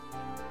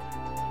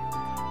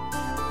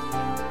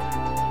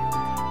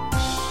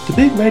The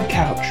Big Red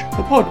Couch,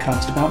 a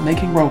podcast about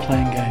making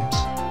role-playing games.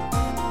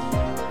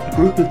 A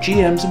group of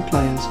GMs and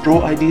players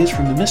draw ideas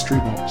from the mystery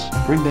box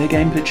and bring their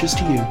game pitches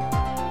to you.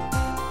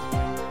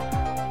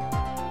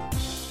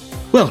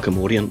 Welcome,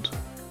 audience,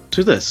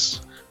 to this,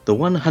 the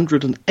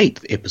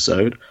 108th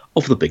episode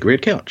of The Big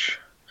Red Couch.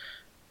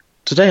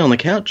 Today on the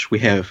couch we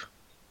have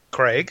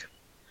Craig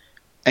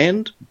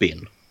and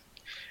Ben,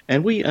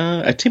 and we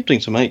are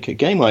attempting to make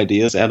game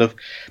ideas out of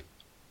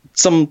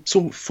some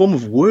sort of form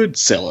of word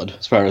salad,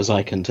 as far as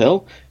I can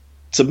tell,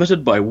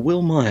 submitted by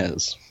Will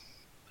Myers.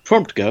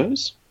 Prompt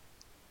goes,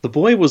 the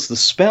boy was the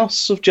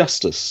spouse of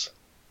justice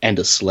and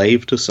a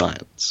slave to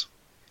science.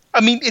 I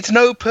mean, it's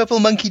no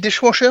purple monkey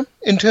dishwasher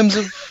in terms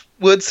of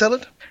word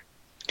salad.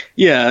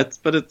 Yeah,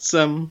 it's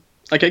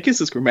I guess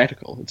it's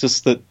grammatical. It's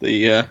just that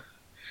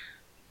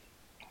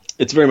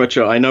it's very much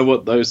I know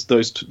what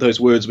those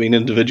words mean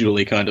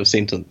individually kind of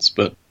sentence,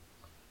 but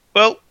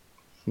well,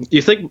 do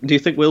you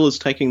think Will is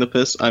taking the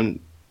piss?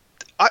 I'm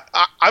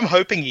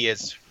hoping he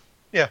is.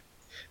 Yeah.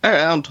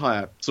 Our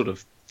entire sort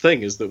of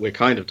thing is that we're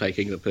kind of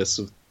taking the piss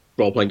of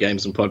role-playing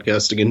games and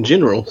podcasting in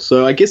general,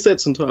 so I guess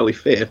that's entirely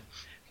fair.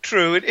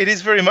 True, it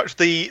is very much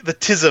the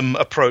TISM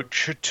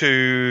approach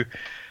to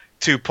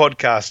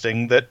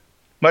podcasting, that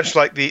much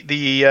like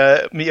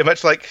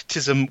much like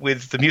TISM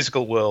with the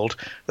musical world,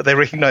 that they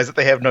recognise that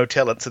they have no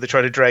talent, so they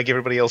try to drag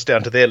everybody else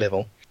down to their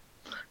level.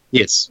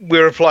 Yes.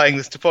 We're applying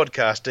this to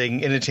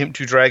podcasting in an attempt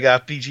to drag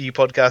RPG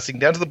podcasting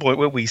down to the point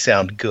where we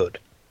sound good.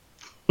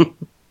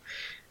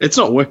 It's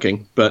not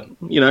working, but,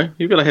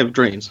 you've got to have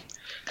dreams.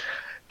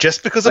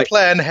 Just because a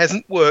plan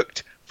hasn't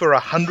worked for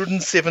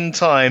 107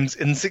 times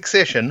in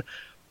succession,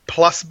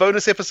 plus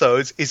bonus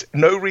episodes, is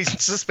no reason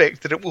to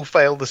suspect that it will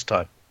fail this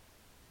time.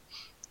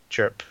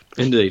 Chirp.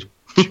 Indeed.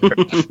 Chirp.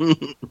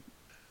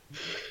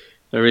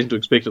 No reason to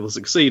expect it to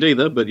succeed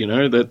either, but,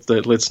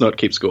 that let's not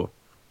keep score.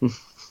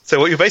 So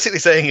what you're basically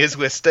saying is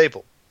we're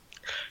stable.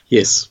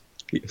 Yes.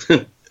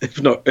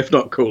 if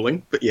not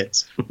cooling, but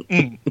yes.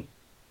 Mm.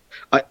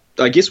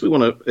 I guess we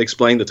want to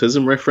explain the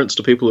TISM reference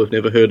to people who have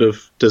never heard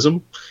of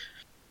TISM.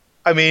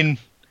 I mean,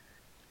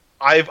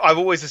 I've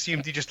always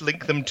assumed you just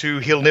link them to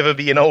He'll Never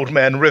Be an Old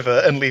Man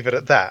River and leave it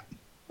at that.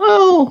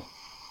 Well,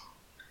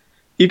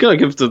 you got to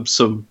give them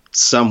some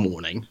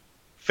warning.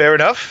 Fair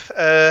enough.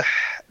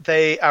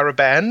 They are a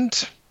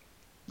band.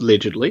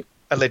 Allegedly.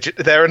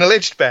 They're an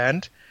alleged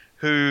band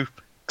who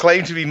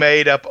claim to be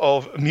made up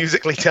of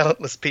musically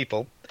talentless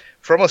people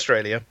from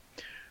Australia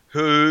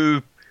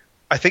who,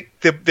 I think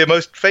their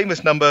most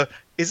famous number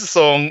is a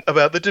song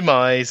about the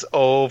demise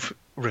of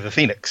River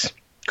Phoenix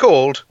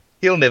called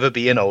He'll Never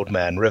Be an Old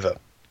Man River.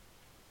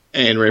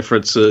 And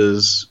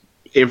references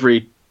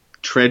every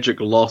tragic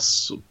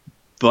loss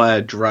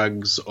via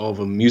drugs of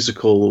a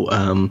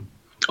musical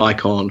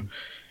icon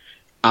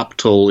up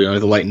till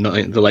the late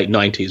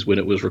 90s when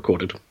it was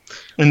recorded.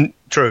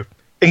 True.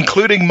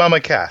 Including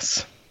Mama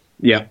Cass.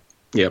 Yeah.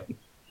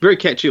 Very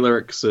catchy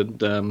lyrics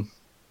and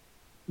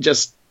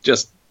just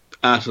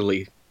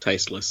utterly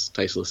tasteless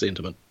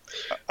sentiment.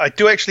 I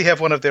do actually have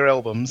one of their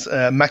albums,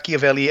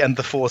 Machiavelli and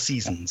the Four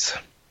Seasons.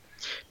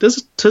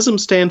 Does TISM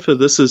stand for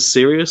This Is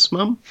Serious,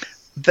 Mum?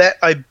 That,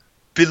 I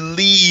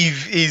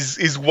believe,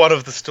 is one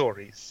of the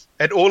stories.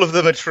 And all of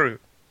them are true.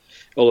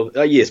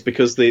 Yes,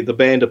 because the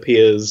band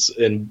appeared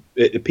in,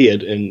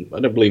 I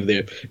don't believe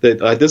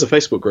there's a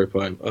Facebook group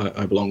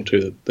I belong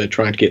to. They're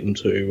trying to get them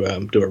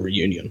to do a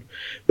reunion.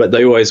 But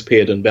they always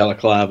appeared in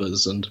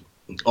balaclavas and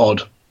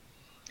odd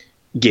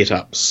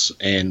get-ups.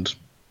 And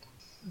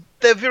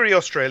they're very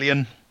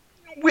Australian.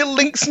 We'll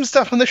link some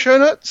stuff in the show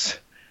notes.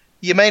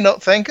 You may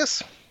not thank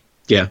us.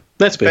 Yeah,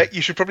 that's big. In fact,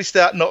 you should probably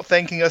start not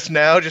thanking us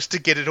now just to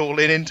get it all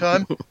in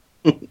time.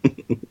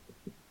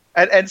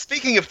 And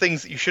speaking of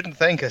things that you shouldn't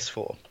thank us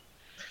for,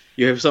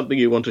 you have something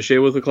you want to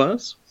share with the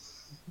class?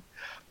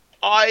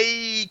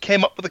 I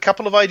came up with a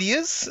couple of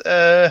ideas.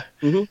 One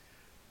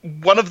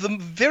of them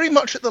very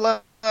much at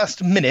the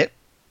last minute.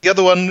 The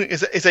other one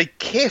is a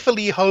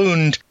carefully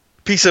honed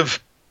piece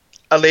of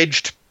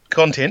alleged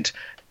content,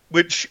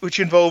 which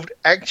involved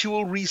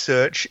actual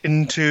research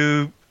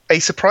into a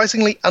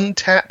surprisingly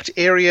untapped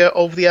area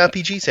of the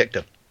RPG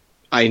sector.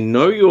 I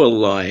know you are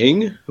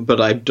lying, but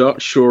I'm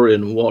not sure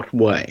in what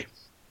way.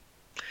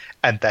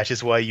 And that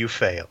is why you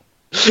fail.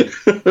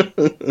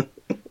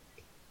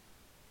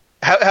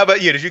 How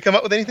about you? Did you come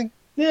up with anything?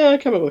 Yeah, I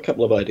came up with a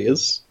couple of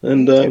ideas.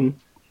 And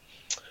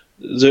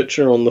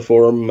Zercher on the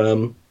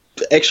forum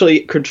actually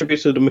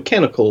contributed a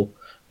mechanical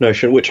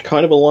notion, which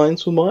kind of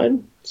aligns with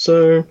mine.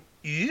 So,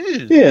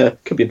 yeah,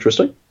 could be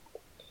interesting.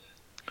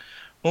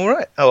 All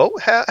right. Oh,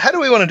 how do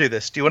we want to do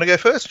this? Do you want to go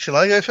first? Shall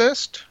I go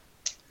first?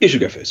 You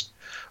should go first.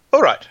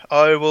 All right.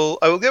 I will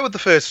go with the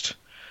first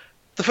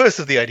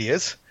of the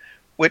ideas,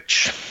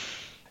 which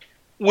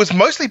was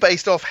mostly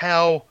based off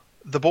how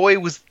the boy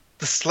was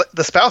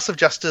the spouse of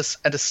justice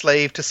and a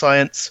slave to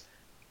science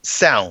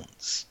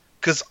sounds.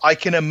 Because I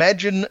can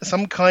imagine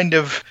some kind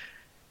of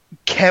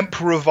camp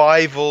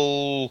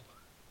revival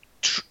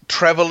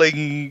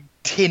traveling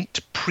tent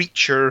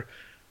preacher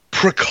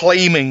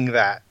proclaiming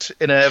that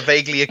in a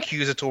vaguely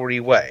accusatory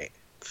way.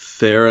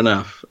 Fair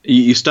enough.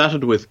 You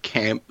started with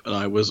camp, and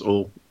I was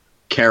all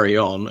carry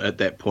on at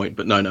that point,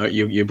 but no,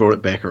 you brought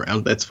it back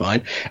around. That's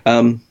fine.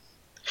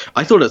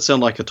 I thought it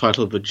sounded like a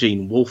title of a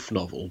Gene Wolfe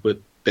novel, but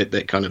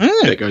that kind of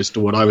that goes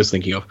to what I was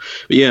thinking of.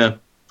 But yeah,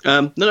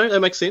 no,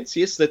 that makes sense.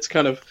 Yes, that's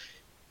kind of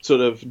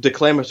sort of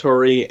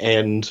declamatory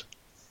and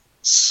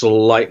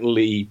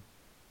slightly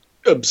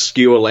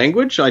obscure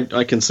language.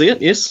 I can see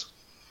it. Yes.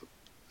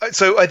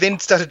 So I then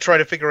started trying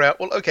to figure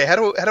out, well, okay, how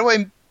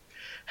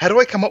do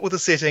I come up with a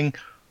setting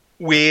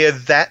where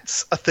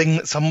that's a thing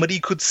that somebody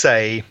could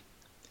say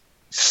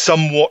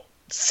somewhat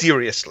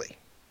seriously,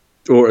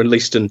 or at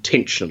least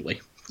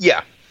intentionally.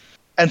 Yeah.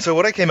 And so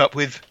what I came up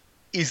with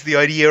is the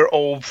idea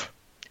of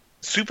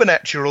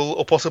supernatural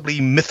or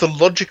possibly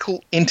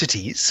mythological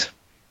entities,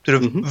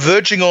 sort of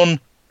verging on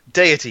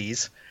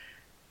deities,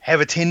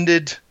 have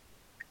attended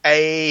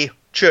a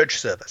church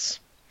service.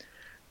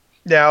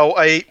 Now,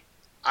 I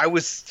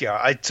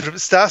sort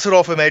of started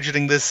off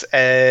imagining this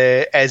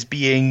as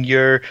being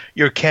your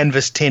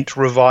canvas tent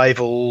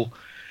revival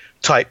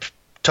type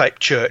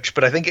church,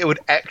 but I think it would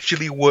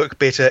actually work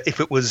better if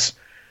it was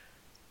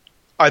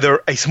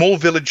either a small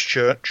village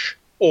church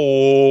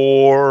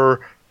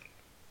or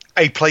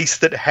a place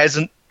that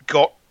hasn't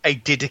got a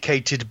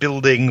dedicated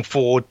building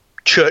for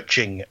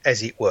churching,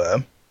 as it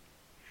were,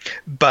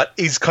 but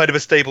is kind of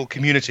a stable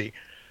community.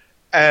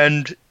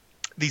 And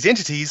these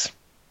entities,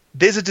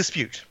 there's a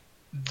dispute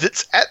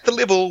that's at the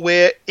level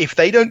where if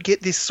they don't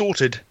get this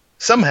sorted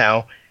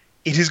somehow,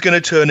 it is going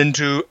to turn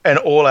into an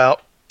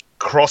all-out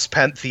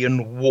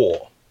cross-pantheon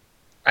war.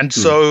 And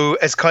so,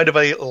 as kind of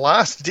a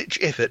last-ditch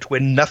effort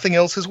when nothing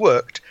else has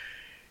worked,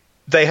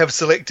 they have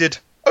selected,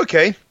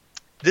 okay,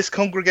 this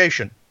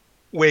congregation,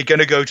 we're going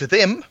to go to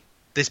them,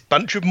 this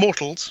bunch of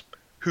mortals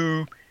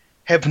who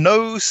have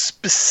no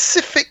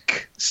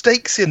specific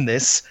stakes in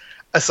this,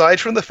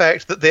 aside from the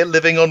fact that they're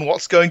living on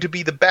what's going to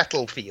be the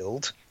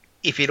battlefield,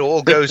 if it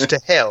all goes to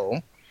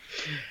hell.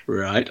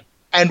 Right.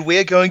 And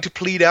we're going to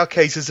plead our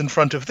cases in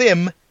front of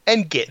them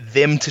and get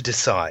them to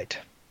decide.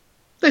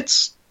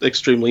 That's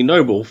extremely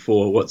noble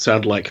for what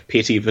sound like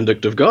petty,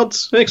 vindictive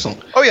gods.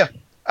 Excellent. Oh, yeah.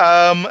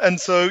 And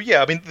so,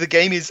 yeah, I mean, the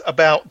game is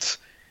about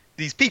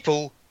these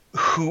people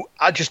who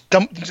are just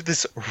dumped into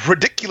this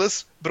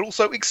ridiculous but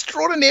also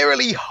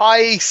extraordinarily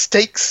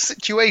high-stakes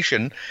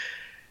situation.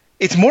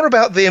 It's more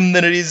about them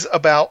than it is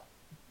about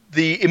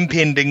the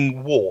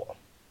impending war.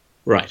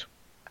 Right.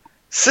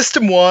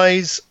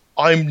 System-wise,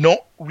 I'm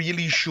not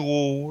really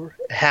sure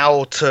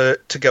how to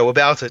go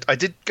about it. I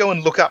did go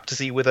and look up to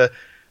see whether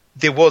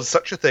there was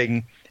such a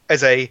thing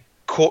as a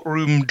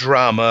courtroom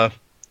drama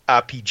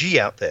RPG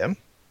out there.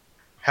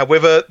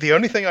 However, the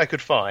only thing I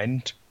could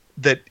find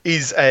that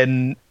is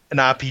an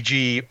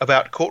RPG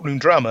about courtroom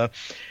drama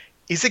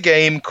is a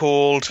game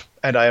called,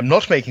 and I am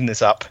not making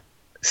this up,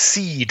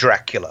 Sea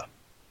Dracula.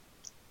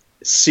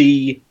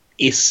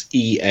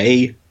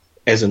 C-S-E-A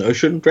as in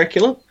ocean,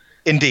 Dracula?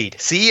 Indeed.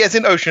 Sea as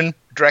in ocean,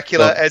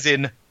 Dracula as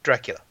in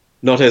Dracula.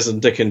 Not as in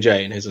Dick and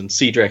Jane, as in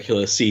Sea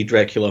Dracula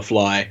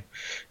fly.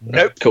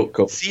 Nope.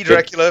 Cool. Sea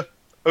Dracula,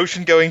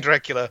 ocean-going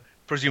Dracula,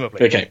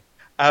 presumably. Okay.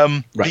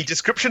 Right. The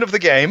description of the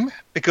game,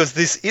 because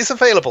this is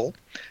available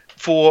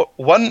for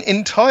 $1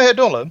 entire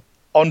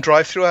on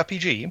DriveThru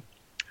RPG,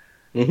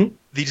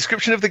 the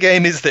description of the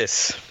game is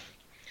this.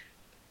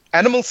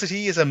 Animal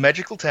City is a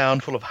magical town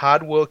full of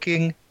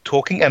hard-working,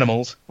 talking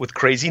animals with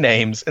crazy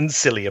names and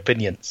silly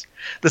opinions.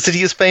 The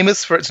city is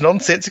famous for its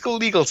nonsensical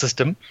legal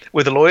system,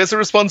 where the lawyers are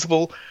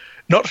responsible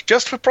not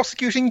just for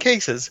prosecuting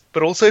cases,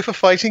 but also for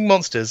fighting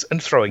monsters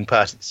and throwing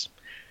parties.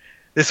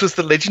 This was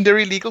the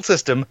legendary legal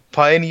system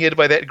pioneered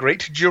by that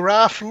great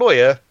giraffe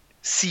lawyer,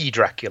 Sea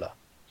Dracula.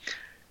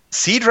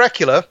 Sea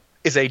Dracula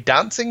is a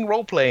dancing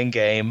role-playing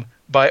game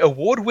by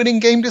award-winning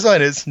game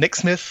designers Nick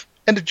Smith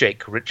and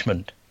Jake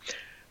Richmond.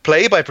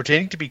 Play by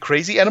pretending to be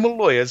crazy animal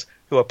lawyers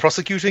who are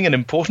prosecuting an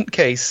important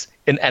case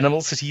in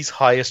Animal City's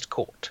highest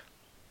court.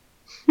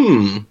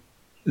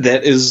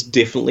 That is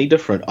definitely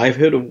different. I've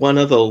heard of one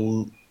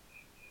other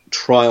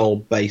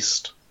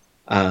trial-based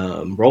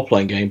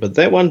role-playing game, but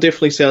that one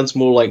definitely sounds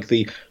more like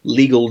the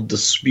legal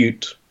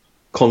dispute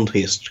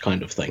contest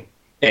kind of thing.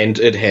 And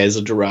it has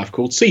a giraffe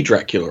called Sea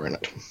Dracula in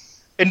it.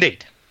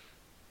 Indeed.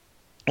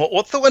 Well,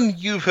 what's the one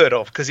you've heard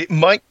of? Because it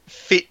might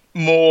fit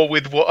more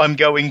with what I'm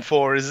going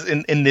for is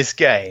in this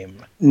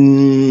game.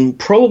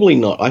 Probably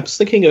not. I was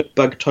thinking of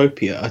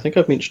Bugtopia. I think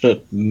I've mentioned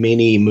it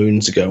many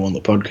moons ago on the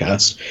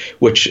podcast,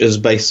 which is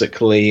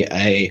basically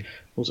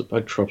was it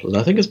Bugtropolis?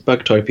 I think it's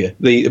Bugtopia.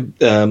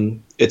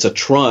 It's a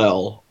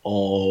trial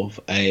of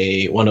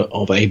a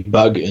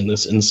bug in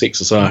this insect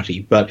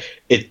society, but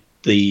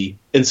the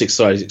insect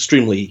society is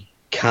extremely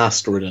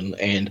caste-ridden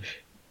and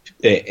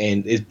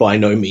is by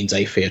no means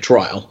a fair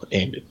trial.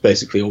 And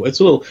basically, I think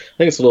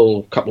it's a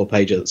little couple of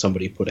pages that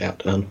somebody put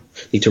out.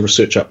 Need to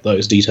research up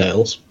those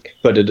details,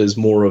 but it is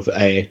more of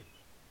a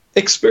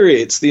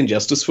experience the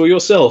injustice for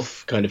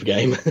yourself kind of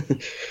game.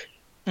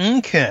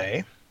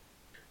 Okay.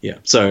 Yeah,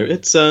 so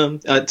it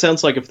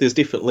sounds like if there's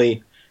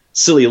definitely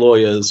silly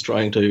lawyers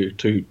trying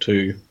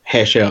to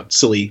hash out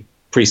silly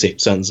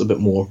precept sounds a bit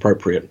more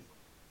appropriate.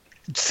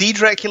 See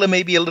Dracula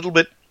may be a little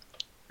bit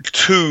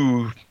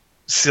too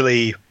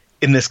silly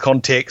in this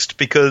context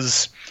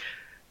because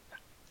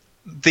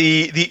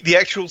the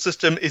actual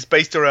system is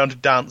based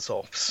around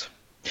dance-offs.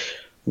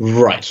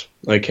 Right.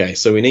 Okay.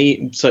 So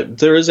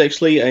there is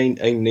actually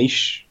a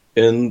niche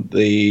in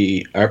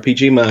the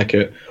RPG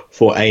market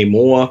for a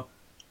more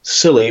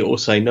silly, or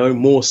say no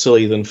more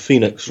silly than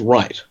Phoenix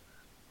Wright,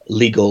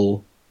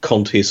 legal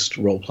contest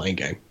role-playing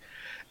game.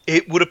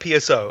 It would appear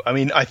so. I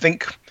mean, I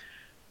think,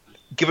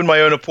 given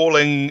my own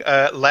appalling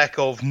lack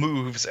of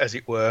moves, as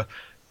it were,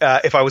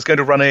 if I was going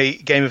to run a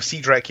game of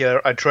Sea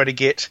Dracula, I'd try to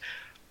get...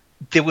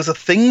 There was a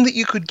thing that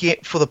you could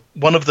get for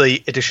one of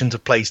the editions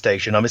of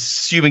PlayStation. I'm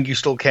assuming you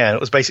still can. It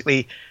was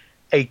basically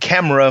a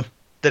camera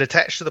that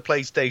attached to the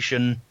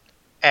PlayStation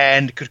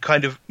and could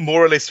kind of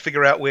more or less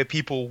figure out where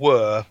people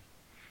were.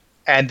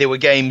 And there were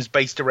games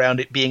based around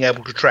it being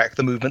able to track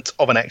the movements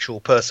of an actual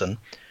person.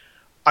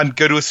 I'm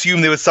going to assume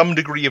there was some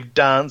degree of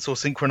dance or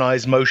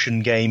synchronized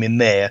motion game in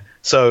there.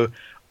 So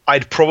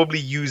I'd probably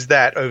use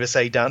that over,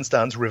 say, Dance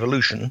Dance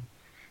Revolution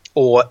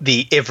or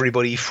the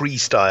everybody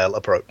freestyle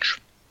approach.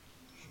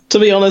 To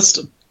be honest,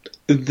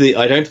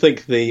 I don't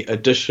think the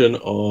addition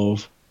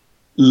of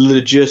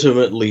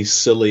legitimately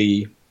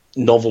silly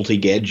novelty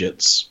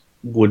gadgets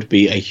would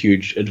be a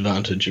huge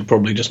advantage. It'd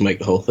probably just make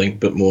the whole thing a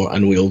bit more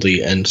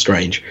unwieldy and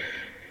strange.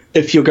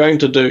 If you're going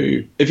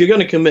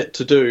to commit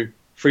to do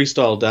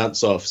freestyle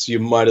dance-offs, you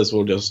might as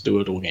well just do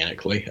it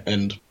organically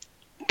and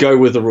go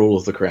with the rule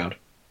of the crowd.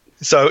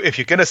 So if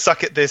you're going to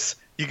suck at this,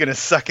 you're going to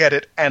suck at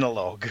it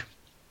analog.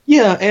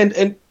 Yeah,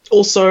 and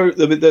also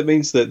that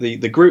means that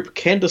the group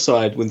can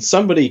decide when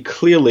somebody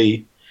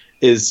clearly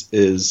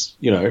is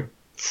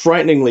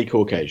frighteningly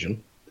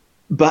Caucasian,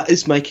 but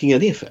is making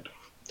an effort.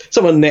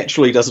 Someone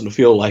naturally doesn't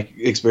feel like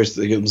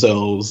expressing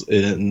themselves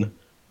in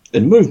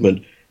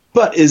movement,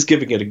 but is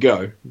giving it a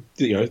go.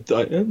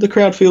 The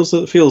crowd feels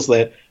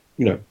that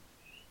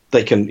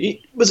they can.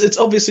 It's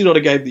obviously not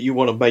a game that you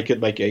want to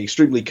make a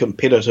extremely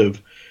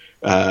competitive,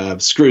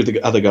 screw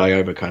the other guy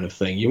over kind of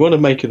thing. You want to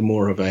make it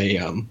more of a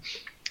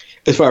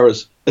as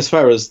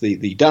far as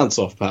the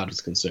dance-off part is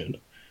concerned.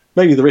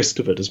 Maybe the rest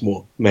of it is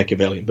more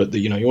Machiavellian, but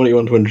you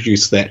want to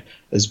introduce that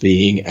as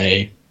being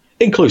a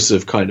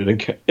inclusive kind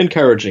of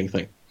encouraging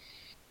thing.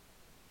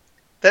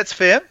 That's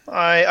fair.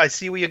 I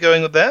see where you're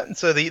going with that.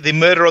 So the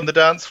murder on the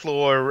dance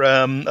floor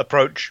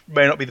approach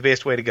may not be the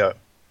best way to go.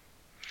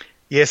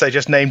 Yes, I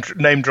just name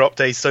dropped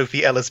a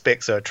Sophie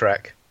Ellis-Bextor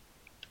track.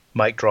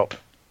 Mic drop.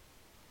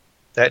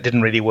 That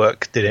didn't really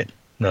work, did it?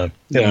 No,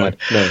 never mind.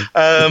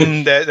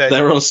 No.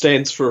 They're on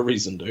stands for a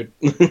reason, dude.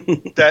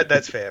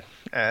 That's fair.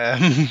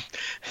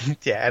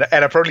 Yeah,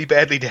 and are probably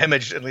badly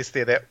damaged unless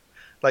they're that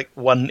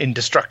one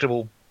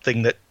indestructible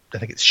thing that I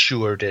think it's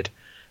Shure did.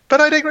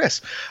 But I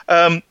digress.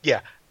 Yeah,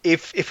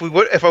 if I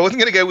wasn't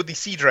going to go with the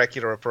Sea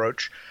Dracula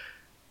approach,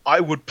 I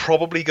would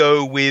probably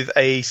go with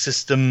a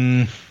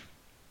system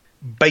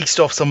based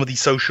off some of the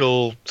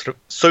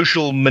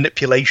social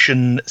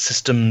manipulation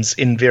systems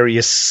in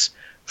various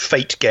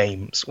Fate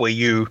games, where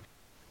you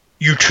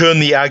turn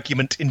the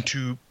argument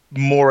into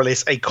more or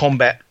less a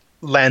combat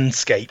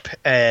landscape,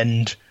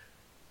 and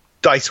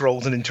dice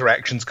rolls and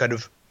interactions kind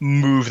of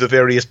move the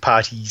various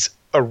parties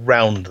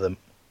around them.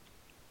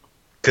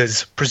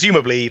 Because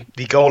presumably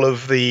the goal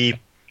of the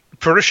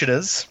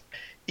parishioners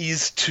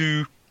is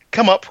to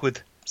come up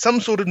with some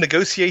sort of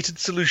negotiated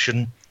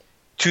solution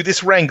to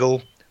this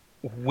wrangle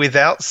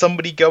without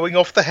somebody going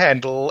off the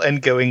handle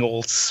and going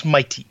all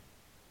smitey.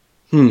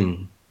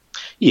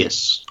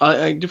 Yes,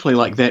 I definitely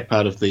like that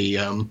part of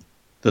the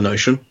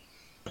notion.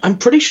 I'm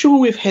pretty sure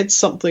we've had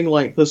something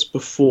like this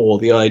before,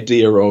 the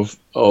idea of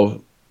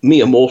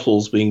mere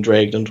mortals being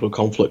dragged into a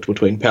conflict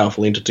between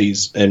powerful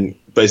entities and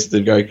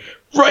basically going,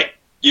 right,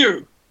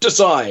 you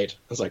decide.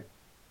 I was like,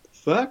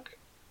 fuck?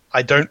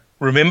 I don't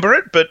remember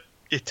it, but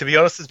to be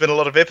honest, there's been a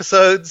lot of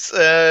episodes.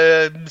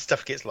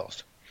 Stuff gets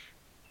lost.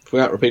 If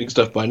we're out repeating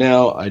stuff by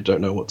now, I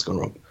don't know what's gone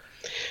wrong.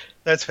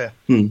 That's fair.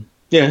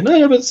 Yeah,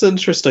 no, but it's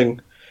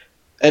interesting.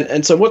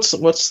 And so what's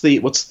the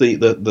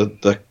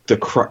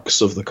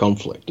crux of the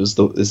conflict? Is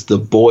the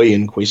boy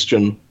in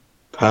question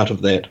part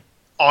of that?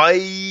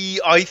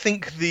 I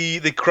think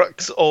the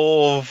crux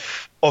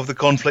of the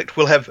conflict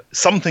will have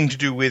something to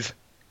do with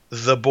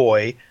the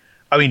boy.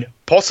 I mean,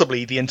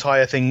 possibly the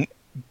entire thing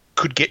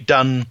could get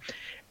done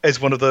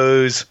as one of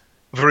those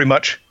very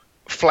much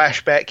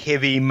flashback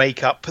heavy,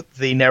 make up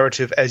the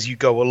narrative as you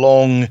go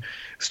along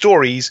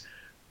stories,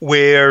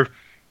 where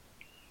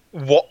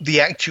what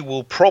the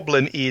actual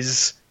problem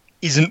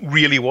isn't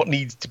really what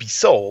needs to be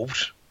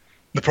solved.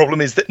 The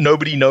problem is that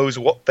nobody knows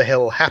what the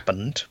hell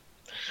happened.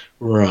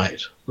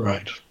 Right.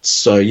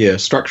 So yeah,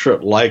 structure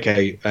it like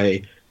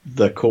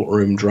the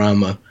courtroom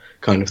drama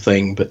kind of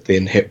thing, but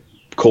then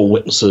call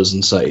witnesses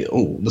and say,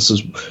 oh, this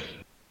is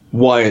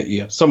why.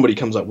 Yeah, somebody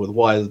comes up with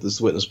why is this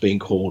witness being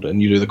called,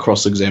 and you do the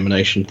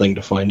cross-examination thing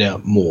to find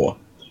out more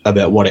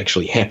about what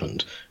actually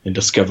happened and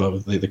discover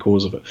the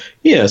cause of it.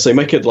 Yeah, so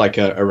make it like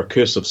a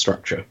recursive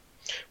structure,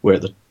 where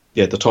at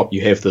the top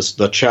you have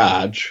the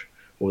charge,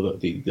 or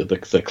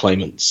the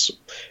claimants,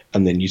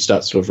 and then you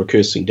start sort of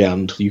recursing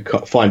down until you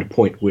find a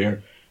point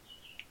where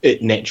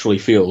it naturally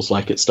feels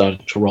like it's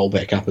starting to roll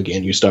back up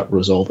again. You start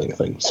resolving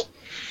things.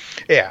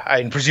 Yeah,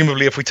 and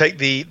presumably if we take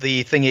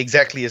the thing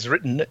exactly as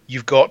written,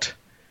 you've got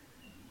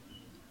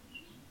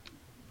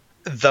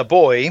the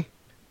boy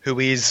who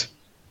is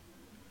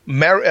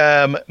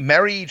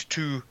married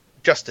to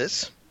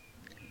Justice,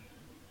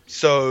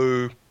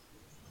 so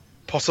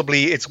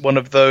possibly it's one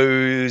of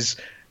those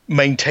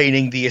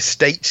maintaining the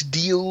estate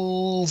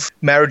deals,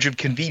 marriage of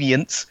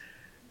convenience,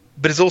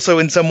 but is also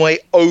in some way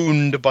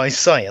owned by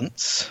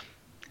Science.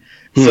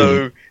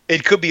 So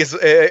it could be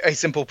a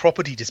simple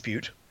property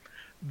dispute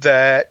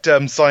that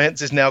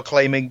Science is now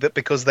claiming that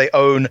because they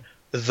own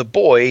the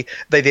boy,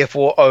 they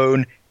therefore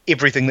own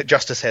everything that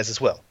Justice has as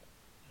well.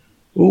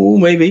 Oh,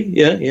 maybe,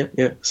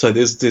 yeah. So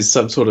there's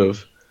some sort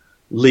of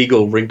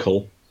legal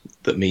wrinkle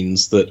that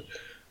means that,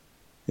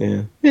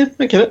 yeah,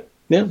 I get it.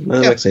 Yeah, that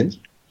makes sense.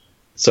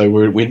 So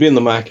we'd be in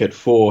the market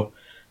for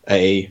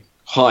a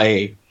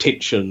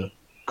high-tension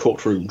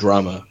courtroom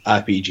drama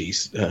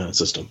RPG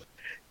system.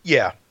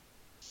 Yeah.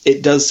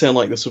 It does sound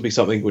like this would be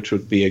something which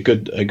would be a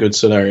good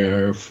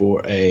scenario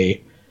for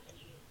a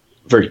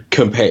very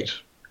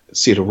compact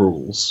set of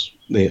rules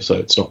there. So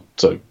it's not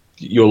so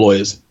your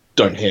lawyers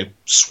don't have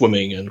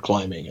swimming and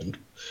climbing and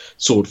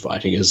sword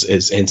fighting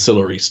as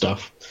ancillary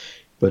stuff,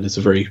 but it's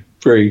a very,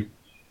 very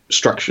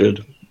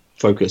structured,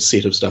 focused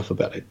set of stuff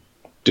about it,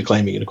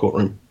 declaiming in a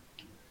courtroom.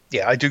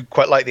 Yeah, I do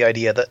quite like the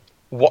idea that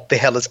what the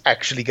hell is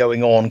actually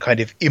going on kind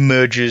of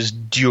emerges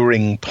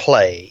during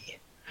play.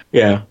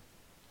 Yeah.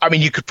 I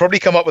mean, you could probably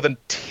come up with a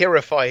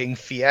terrifying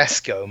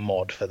fiasco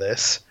mod for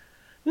this.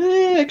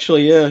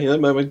 Actually, yeah, that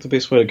might be the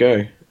best way to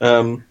go.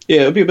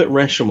 Yeah, it'd be a bit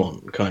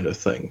Rashomon kind of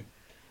thing.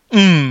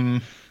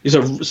 So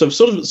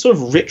sort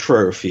of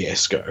retro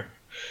fiasco.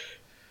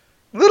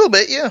 A little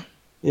bit, yeah.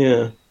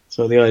 Yeah.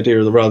 So the idea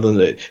of rather than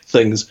that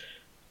things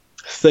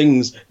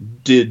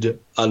did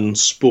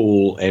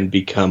unspool and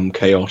become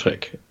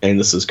chaotic, and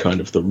this is kind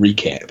of the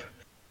recap,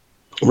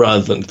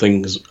 rather than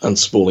things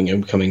unspooling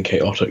and becoming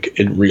chaotic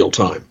in real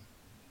time.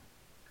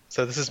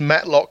 So this is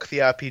Matlock the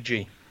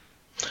RPG.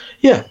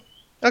 Yeah.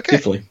 Okay.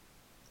 Definitely.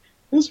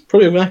 There's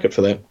probably a market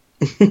for that.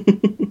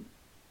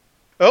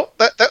 Well,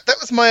 that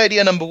was my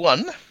idea number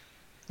one.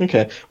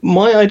 Okay.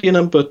 My idea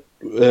number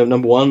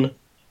one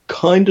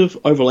kind of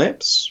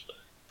overlaps.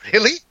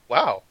 Really?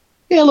 Wow.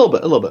 Yeah, a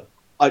little bit.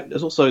 I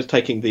was also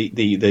taking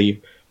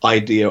the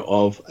idea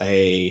of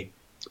a,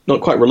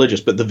 not quite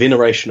religious, but the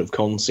veneration of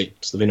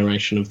concepts, the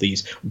veneration of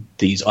these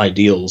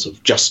ideals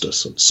of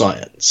justice and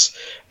science,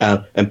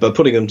 and by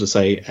putting them to,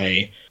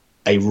 say,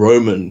 a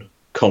Roman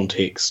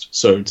context.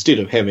 So instead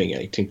of having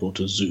a temple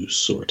to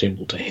Zeus or a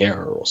temple to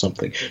Hera or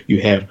something,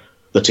 you have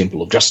the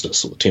temple of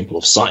justice or the temple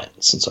of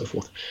science and so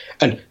forth.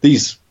 And the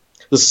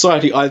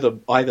society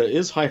either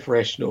is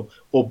hyper-rational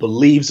or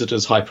believes it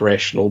is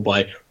hyper-rational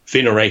by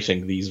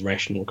venerating these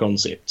rational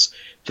concepts.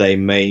 They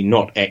may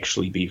not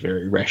actually be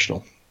very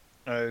rational.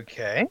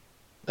 Okay.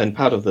 And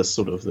part of this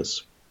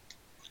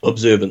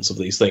observance of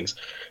these things,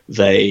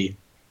 they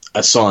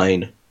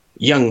assign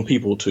young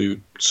people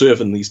to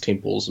serve in these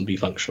temples and be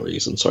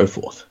functionaries and so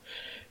forth.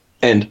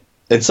 And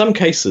in some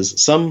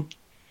cases, some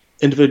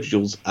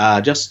individuals are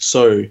just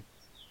so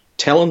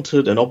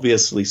talented and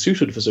obviously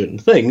suited for certain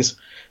things,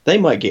 they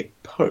might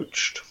get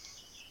poached.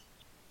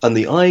 And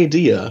the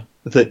idea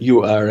that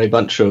you are a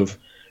bunch of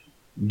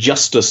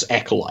justice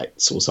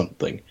acolytes or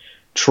something,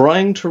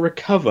 trying to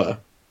recover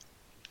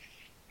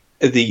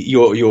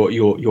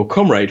your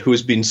comrade who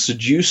has been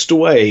seduced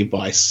away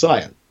by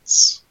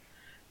science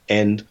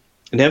and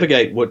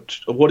navigate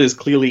what is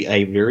clearly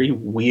a very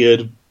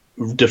weird,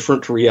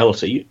 different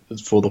reality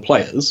for the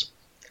players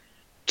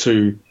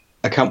to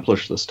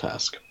accomplish this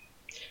task.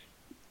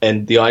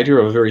 And the idea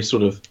of a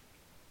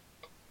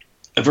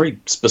very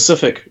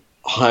specific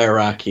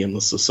hierarchy in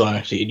the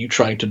society, and you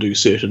trying to do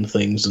certain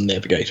things and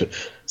navigate it,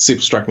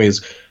 struck me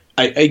as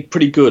a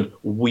pretty good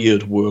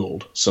weird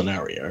world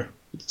scenario.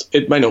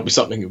 It may not be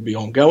something that would be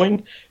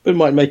ongoing, but it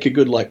might make a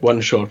good one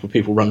shot where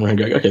people run around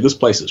going, okay, this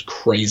place is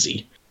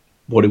crazy.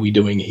 What are we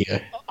doing here?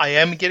 I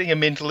am getting a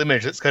mental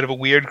image that's kind of a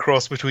weird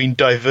cross between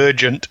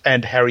Divergent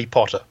and Harry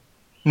Potter.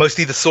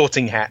 Mostly the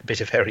Sorting Hat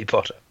bit of Harry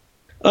Potter.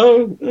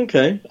 Oh,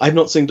 okay. I've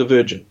not seen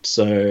Divergent,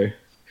 so...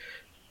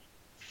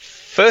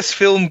 First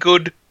film,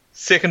 good.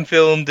 Second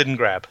film, didn't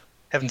grab.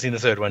 Haven't seen the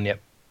third one yet.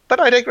 But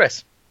I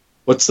digress.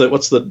 What's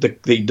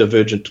the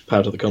Divergent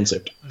part of the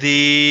concept?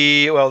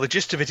 The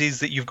gist of it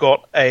is that you've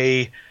got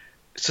a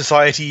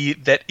society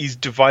that is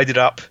divided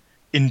up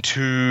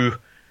into,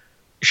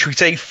 should we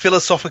say,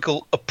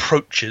 philosophical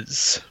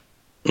approaches.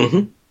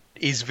 Mm-hmm.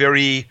 Is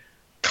very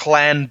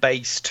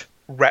clan-based,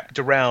 wrapped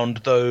around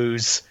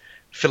those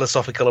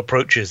philosophical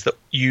approaches that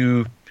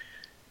you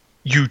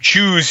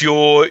choose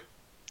your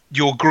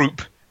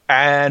group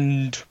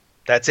and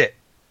that's it.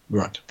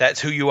 Right. That's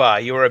who you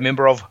are. You're a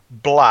member of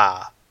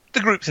blah. The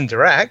groups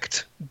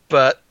interact,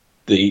 but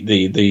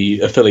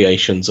the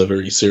affiliations are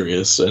very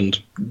serious,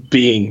 and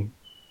being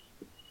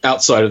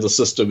outside of the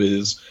system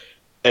is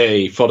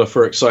A fodder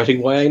for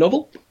exciting YA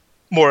novel?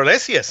 More or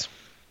less, yes.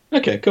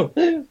 Okay, cool.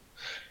 Yeah.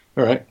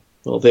 All right.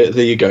 Well, there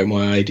you go.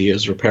 My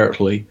ideas are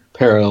apparently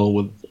parallel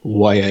with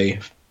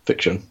YA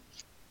fiction.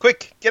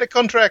 Quick, get a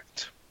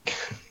contract.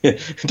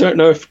 Don't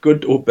know if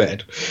good or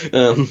bad.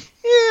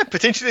 Yeah,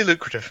 potentially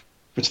lucrative.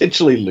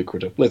 Potentially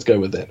lucrative. Let's go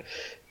with that.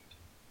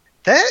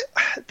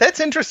 That's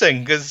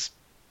interesting, because,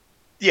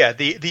 yeah,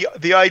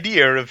 the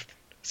idea of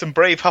some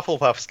brave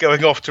Hufflepuffs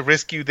going off to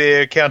rescue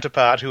their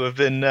counterpart who have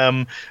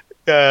been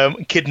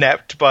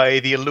kidnapped by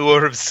the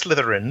allure of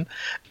Slytherin,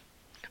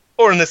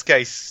 or in this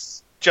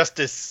case,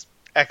 Justice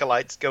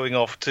acolytes going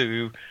off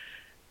to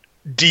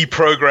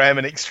deprogram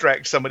and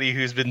extract somebody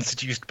who's been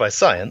seduced by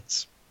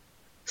science.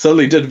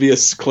 Suddenly did veer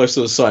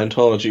closer to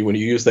Scientology when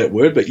you use that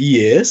word, but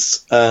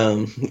yes.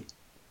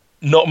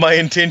 Not my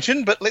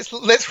intention, but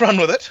let's run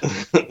with it.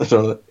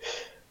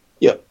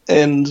 Yeah,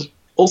 and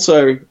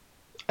also,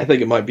 I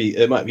think it might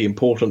be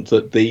important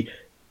that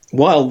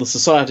while the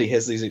society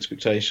has these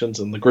expectations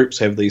and the groups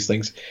have these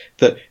things,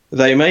 that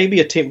they may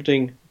be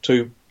attempting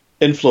to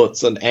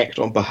influence and act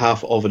on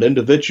behalf of an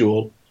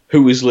individual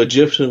who is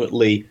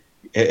legitimately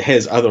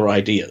has other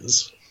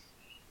ideas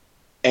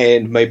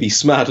and may be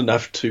smart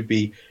enough to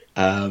be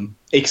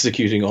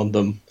executing on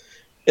them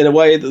in a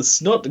way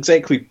that's not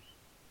exactly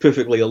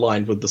perfectly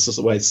aligned with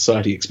the way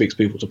society expects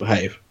people to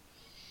behave.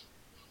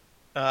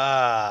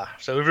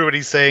 So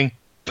everybody's saying,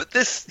 but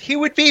he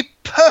would be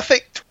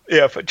perfect,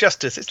 for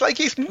Justice. It's like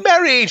he's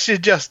married to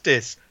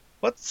Justice.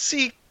 What's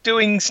he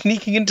doing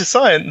sneaking into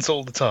science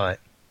all the time?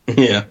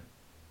 Yeah.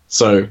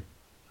 So,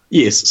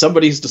 yes,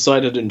 somebody's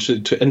decided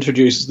to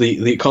introduce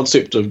the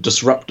concept of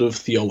disruptive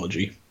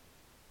theology.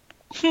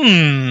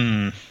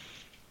 Would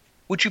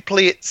you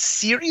play it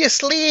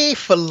seriously,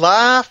 for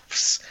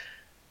laughs?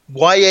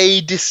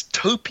 YA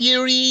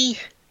dystopia-y?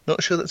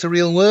 Not sure that's a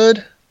real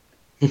word.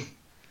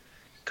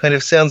 Kind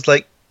of sounds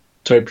like...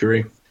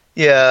 Topiary.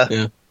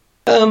 Yeah.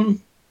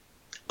 I'm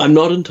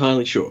not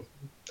entirely sure.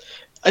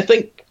 I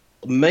think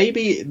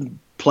maybe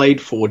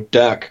played for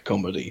dark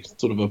comedy,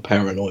 sort of a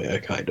paranoia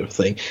kind of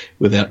thing,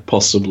 without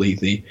possibly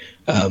the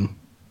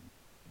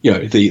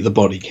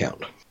body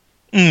count.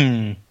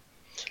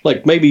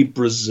 Like maybe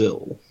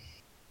Brazil.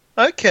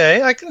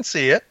 Okay, I can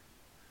see it.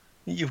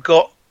 You've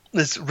got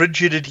this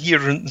rigid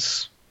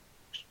adherence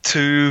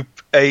to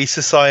a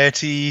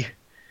societal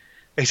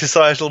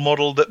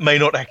model that may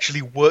not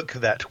actually work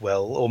that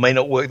well, or may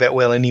not work that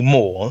well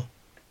anymore.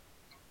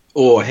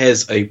 Or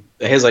has a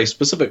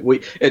specific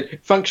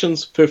it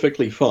functions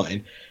perfectly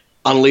fine,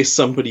 unless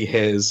somebody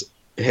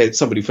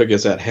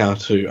figures out how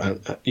to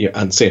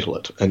unsettle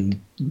it,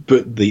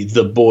 but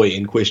the boy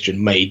in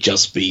question may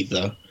just be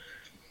the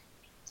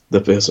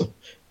person.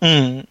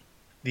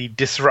 The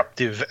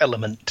disruptive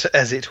element,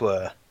 as it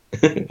were.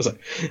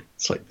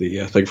 it's like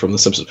the thing from The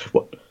Simpsons.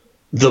 What?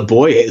 The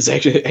boy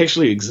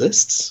actually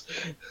exists?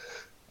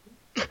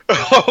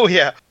 Oh,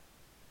 yeah.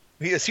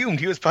 We assumed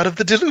he was part of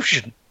the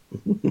delusion.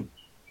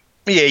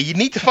 Yeah, you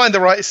need to find the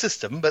right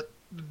system, but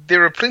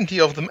there are plenty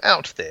of them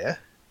out there.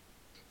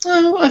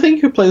 I think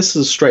you could play this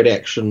as a straight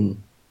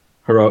action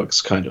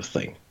heroics kind of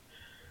thing.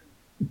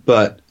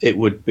 But it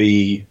would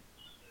be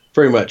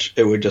very much,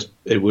 it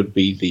would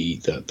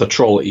be the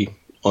trolley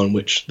on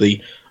which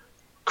the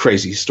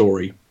crazy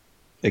story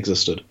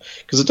existed.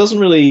 Because it doesn't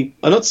really,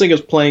 I'm not saying it's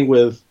playing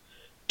with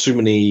too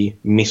many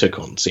meta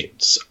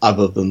concepts,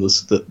 other than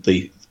this, that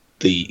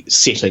the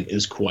setting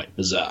is quite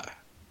bizarre.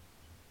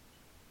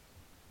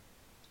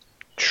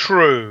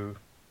 True.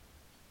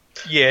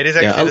 Yeah, it is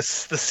actually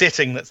the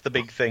setting that's the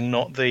big thing,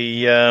 not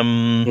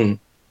the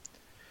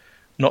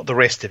not the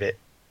rest of it.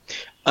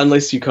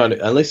 Unless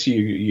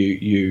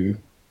you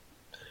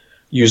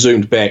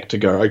zoomed back to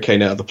go, okay,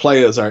 now the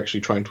players are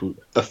actually trying to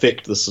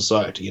affect the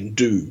society and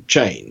do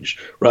change,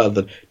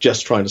 rather than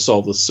just trying to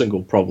solve this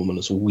single problem in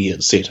this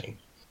weird setting.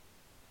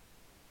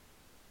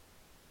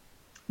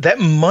 That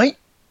might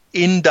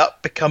end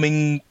up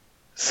becoming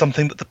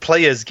something that the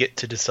players get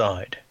to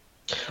decide.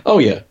 Oh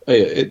yeah,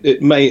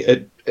 it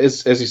may,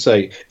 as you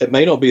say, it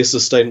may not be a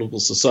sustainable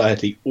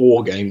society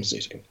or game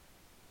setting. It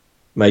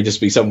may just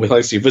be some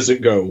place you visit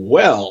and go,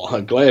 well,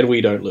 I'm glad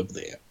we don't live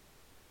there.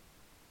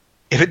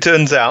 If it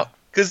turns out,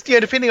 because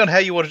depending on how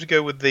you wanted to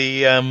go with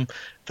the YA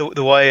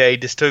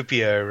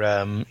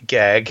dystopia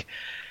gag,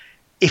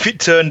 if it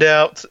turned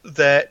out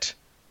that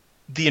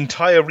the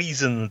entire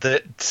reason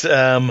that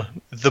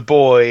the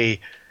boy,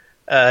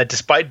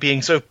 despite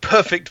being so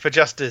perfect for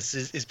justice,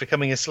 is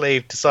becoming a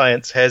slave to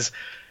science, has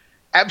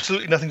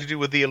absolutely nothing to do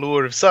with the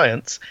allure of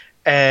science,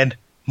 and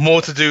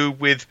more to do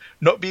with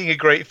not being a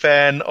great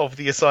fan of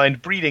the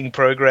assigned breeding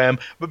program,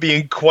 but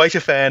being quite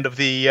a fan of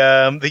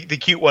the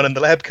cute one in the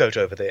lab coat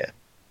over there.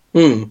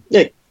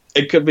 Yeah,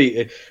 it could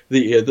be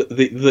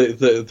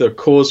the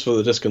cause for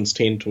the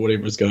discontent or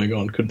whatever is going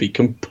on could be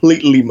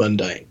completely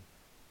mundane.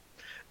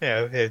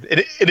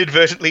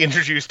 Inadvertently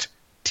introduced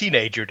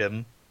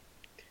teenagerdom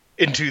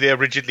into their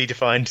rigidly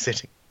defined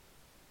setting.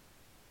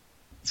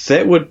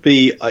 That would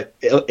be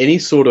any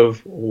sort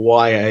of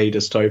YA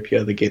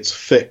dystopia that gets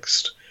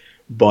fixed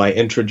by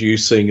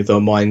introducing the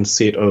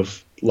mindset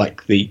of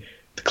like the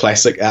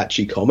classic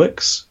Archie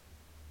comics,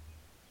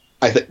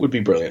 I think would be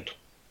brilliant.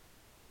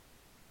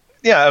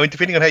 Yeah, I mean,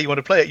 depending on how you want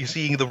to play it, you're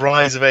seeing the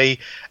rise of a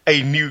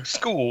new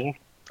school,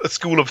 a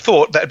school of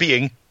thought, that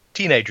being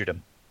teenagerdom.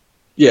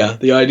 Yeah,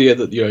 the idea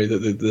that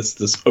that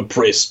this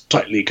oppressed,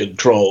 tightly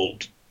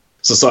controlled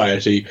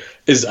society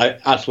is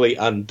utterly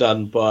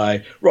undone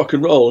by rock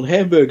and roll and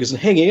hamburgers and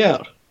hanging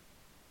out,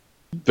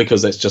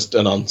 because that's just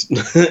an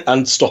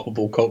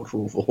unstoppable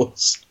cultural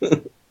force.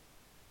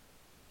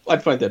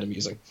 I'd find that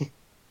amusing.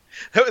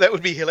 That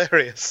would be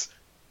hilarious.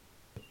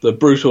 The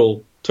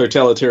brutal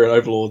totalitarian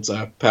overlords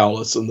are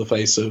powerless in the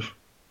face of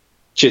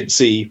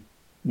chintzy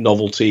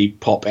novelty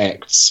pop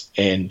acts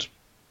and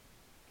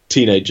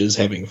teenagers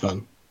having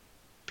fun.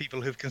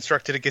 People who've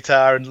constructed a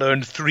guitar and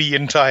learned 3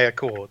 entire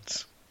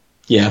chords.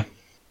 Yeah.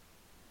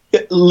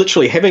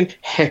 Literally, having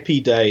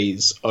Happy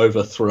Days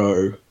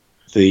overthrow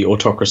the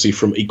autocracy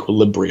from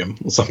Equilibrium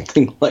or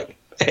something like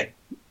that.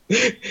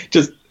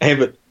 Just have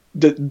it,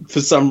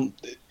 for some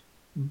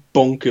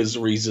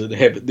bonkers reason,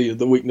 have it,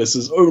 the weakness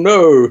is, oh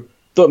no,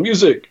 the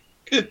music,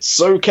 it's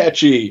so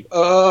catchy.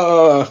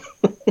 I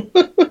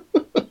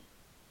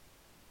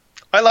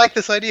like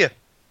this idea.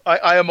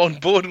 I am on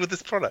board with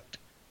this product.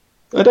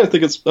 I'm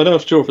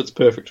not sure if it's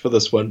perfect for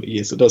this one, but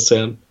yes, it does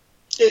sound.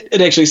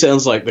 It actually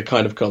sounds like the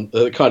kind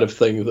of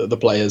thing that the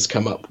players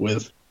come up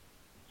with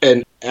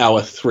in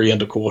hour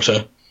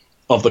 3.25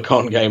 of the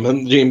con game,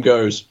 and the GM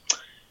goes,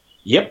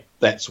 "Yep,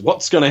 that's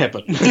what's going to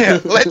happen." Yeah,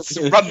 let's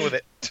run with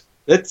it.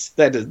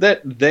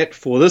 That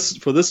for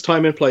this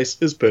time and place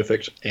is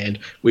perfect, and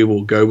we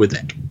will go with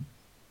that.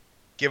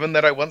 Given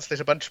that I once let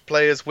a bunch of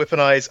players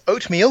weaponize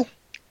oatmeal,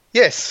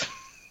 yes.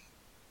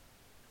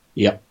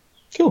 Yep,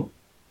 cool.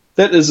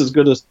 That is as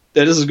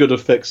good a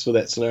fix for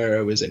that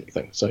scenario as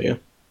anything. So yeah.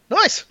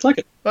 Nice. I like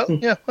it. Well,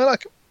 yeah, I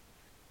like it.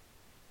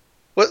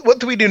 What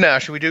do we do now?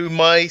 Should we do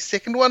my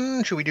second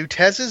one? Should we do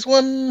Taz's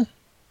one?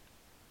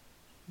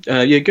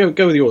 Yeah,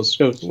 go with yours.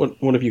 Go.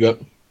 What have you got?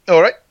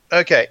 All right.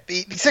 Okay.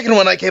 The second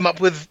one I came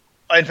up with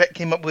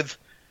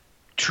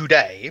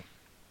today,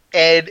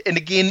 and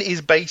again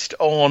is based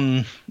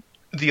on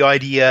the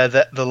idea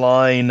that the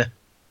line,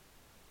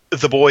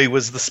 "The boy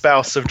was the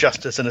spouse of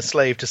justice and a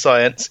slave to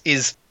science,"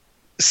 is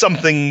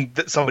something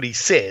that somebody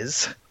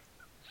says.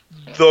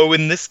 Though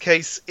in this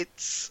case,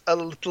 it's a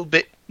little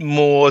bit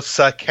more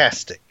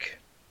sarcastic.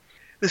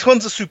 This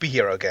one's a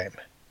superhero game.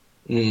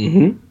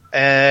 Mm-hmm.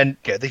 And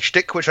yeah, the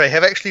shtick, which I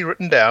have actually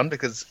written down,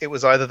 because it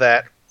was either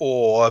that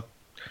or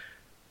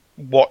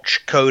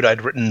watch code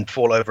I'd written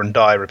fall over and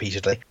die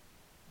repeatedly.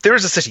 There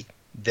is a city.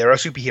 There are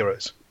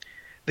superheroes.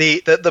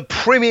 The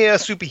premier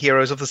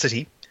superheroes of the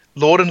city,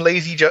 Lord and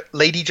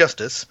Lady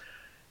Justice,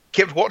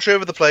 kept watch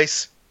over the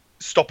place,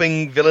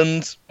 stopping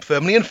villains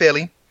firmly and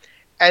fairly,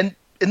 and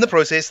in the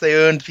process, they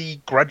earned the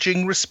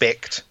grudging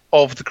respect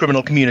of the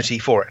criminal community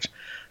for it.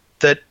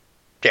 That,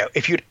 yeah,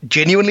 if you'd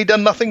genuinely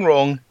done nothing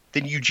wrong,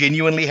 then you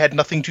genuinely had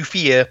nothing to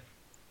fear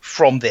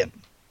from them.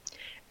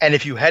 And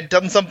if you had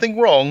done something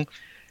wrong,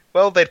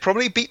 well, they'd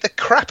probably beat the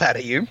crap out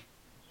of you.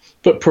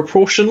 But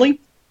proportionally?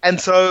 And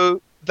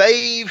so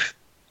they've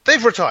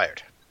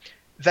retired.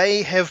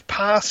 They have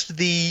passed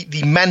the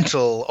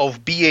mantle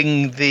of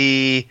being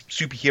the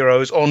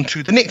superheroes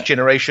onto the next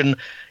generation,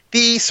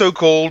 the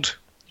so-called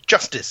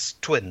Justice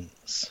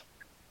twins.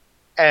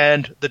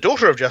 And the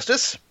daughter of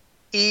Justice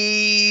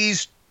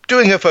is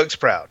doing her folks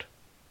proud.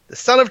 The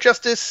son of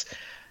Justice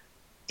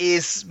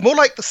is more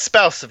like the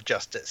spouse of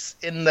Justice,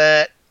 in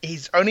that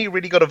he's only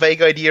really got a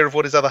vague idea of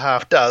what his other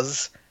half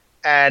does,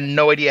 and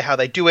no idea how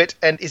they do it,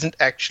 and isn't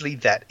actually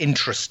that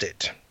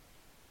interested.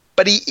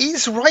 But he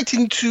is right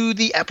into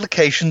the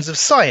applications of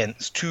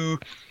science to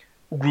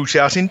root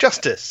out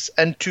injustice,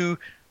 and to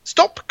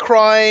stop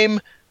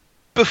crime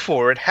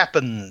before it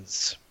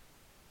happens.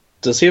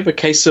 Does he have a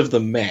case of the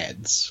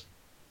mads?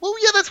 Well,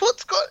 yeah, that's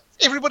what's got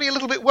everybody a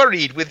little bit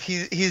worried with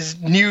his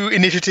new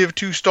initiative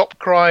to stop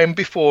crime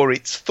before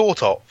it's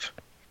thought of.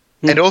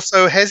 And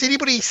also, has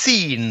anybody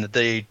seen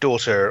the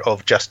Daughter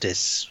of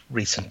Justice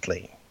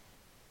recently?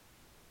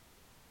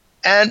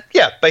 And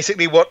yeah,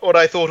 basically what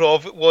I thought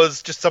of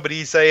was just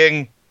somebody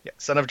saying, yeah,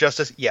 son of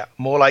justice, yeah,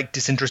 more like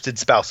disinterested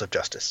spouse of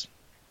justice.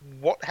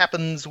 What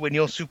happens when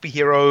your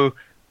superhero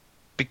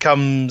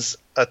becomes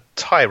a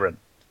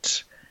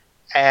tyrant?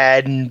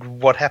 And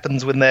what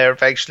happens when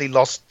they've actually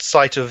lost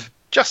sight of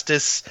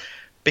justice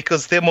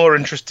because they're more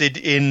interested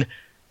in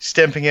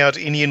stamping out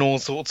any and all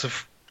sorts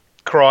of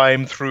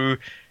crime through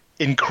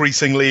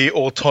increasingly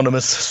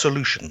autonomous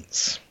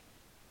solutions?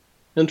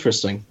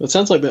 Interesting. It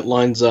sounds like that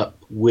lines up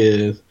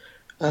with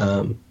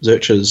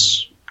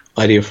Zurcha's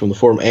idea from the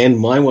forum and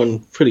my one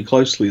pretty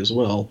closely as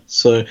well.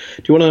 So,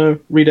 do you want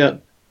to read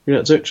out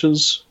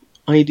Zurcha's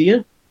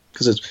idea?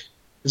 Because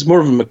it's more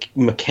of a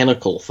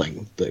mechanical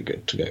thing to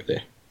go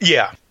there.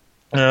 Yeah.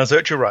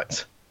 Zurcha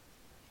writes,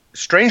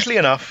 strangely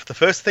enough, the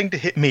first thing to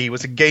hit me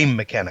was a game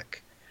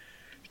mechanic.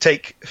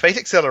 Take Fate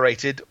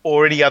Accelerated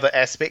or any other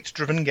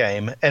aspect-driven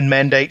game and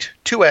mandate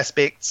 2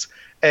 aspects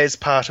as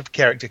part of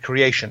character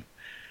creation.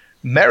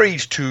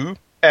 Married to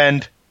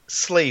and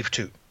slave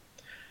to.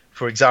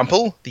 For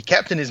example, the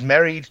captain is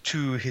married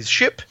to his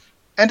ship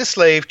and a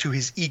slave to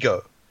his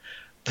ego.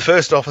 The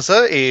first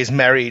officer is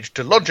married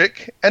to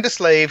logic and a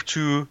slave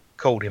to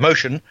cold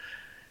emotion.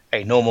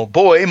 A normal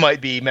boy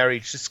might be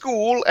married to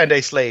school and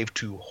a slave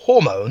to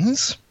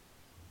hormones.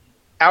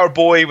 Our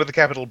boy with a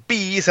capital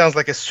B sounds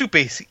like a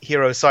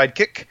superhero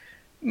sidekick,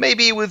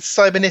 maybe with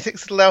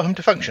cybernetics that allow him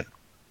to function.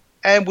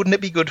 And wouldn't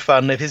it be good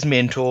fun if his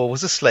mentor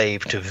was a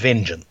slave to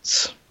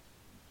vengeance?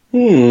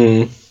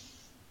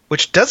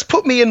 Which does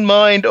put me in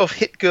mind of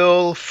Hit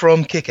Girl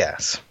from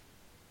Kick-Ass.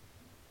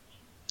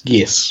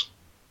 Yes.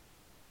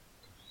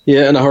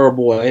 Yeah, in a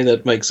horrible way,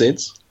 that makes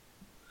sense.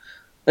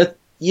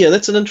 Yeah,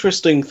 that's an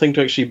interesting thing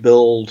to actually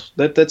build.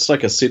 That's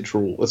like it's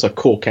a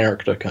core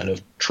character kind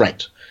of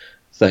trait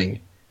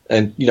thing.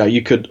 And,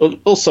 you could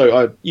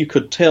also, you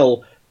could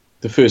tell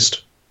the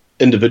first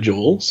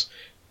individuals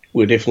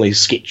were definitely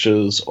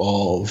sketches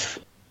of,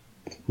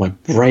 my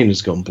brain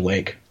has gone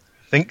blank.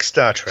 Think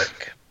Star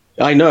Trek.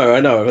 I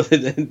know,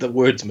 the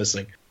word's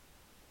missing.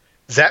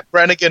 Zap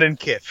Brannigan and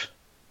Kif.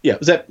 Yeah,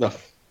 Zap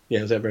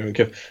Brannigan and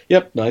Kif.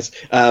 Yep, nice.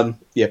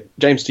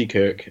 James T.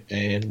 Kirk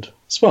and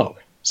Spock.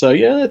 So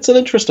yeah, that's an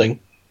interesting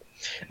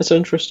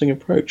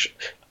approach.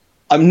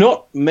 I'm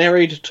not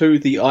married to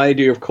the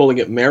idea of calling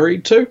it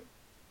Married To,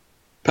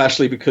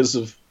 partially because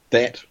of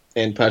that,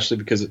 and partially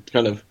because it's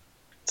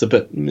a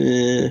bit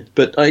meh.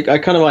 But I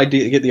kind of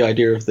get the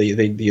idea of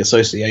the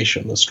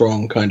association, the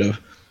strong kind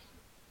of,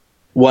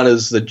 one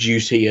is the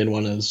duty and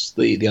one is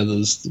the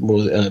other's more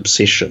an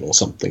obsession or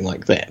something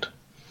like that.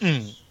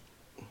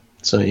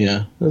 So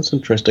yeah, that's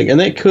interesting, and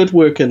that could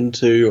work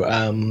into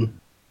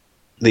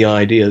the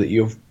idea that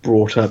you've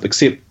brought up,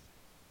 except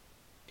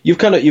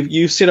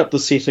you've set up the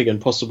setting and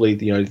possibly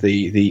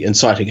the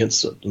inciting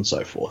incident and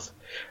so forth.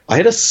 I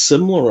had a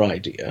similar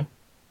idea,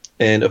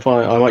 and if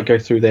I might go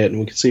through that and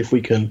we can see if we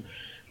can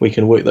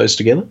work those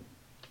together.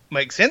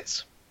 Makes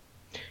sense.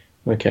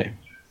 Okay,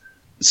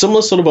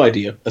 similar sort of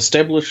idea,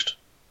 established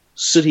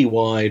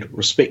citywide,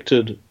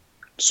 respected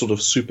sort of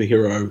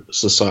superhero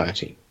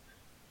society.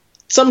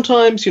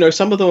 Sometimes,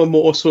 some of them are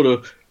more sort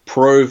of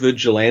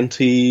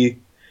pro-vigilante.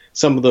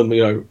 Some of them,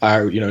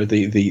 are,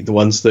 the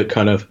ones that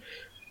kind of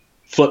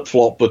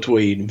flip-flop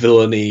between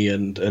villainy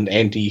and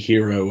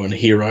anti-hero and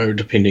hero,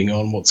 depending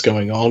on what's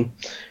going on.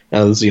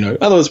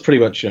 Others pretty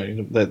much,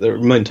 they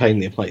maintain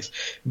their place.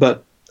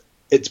 But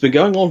it's been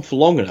going on for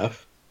long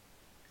enough,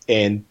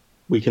 and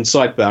we can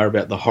sidebar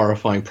about the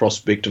horrifying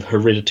prospect of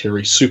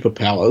hereditary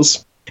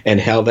superpowers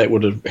and how that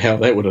would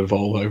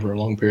evolve over a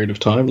long period of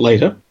time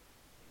later.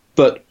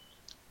 But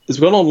it's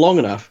gone on long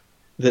enough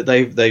that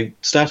they've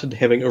started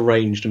having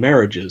arranged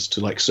marriages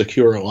to like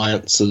secure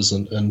alliances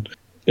and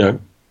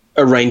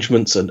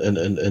arrangements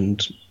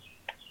and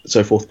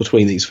so forth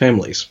between these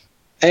families.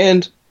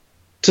 And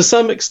to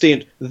some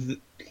extent,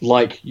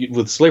 like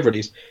with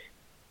celebrities,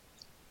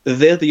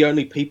 they're the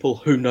only people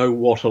who know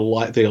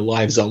what their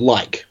lives are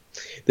like.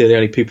 They're the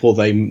only people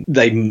they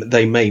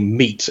may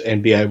meet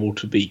and be able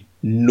to be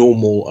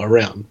normal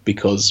around,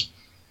 because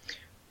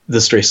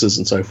the stresses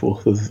and so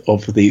forth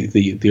of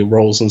the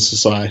roles in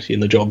society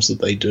and the jobs that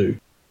they do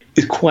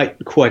is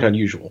quite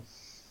unusual.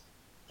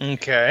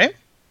 Okay.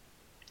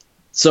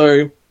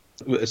 So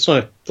it's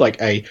not like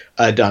a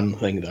done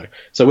thing though.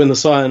 So when the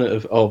scion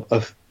of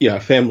a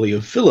family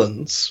of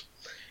villains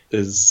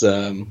is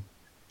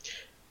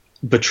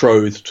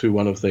betrothed to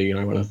one of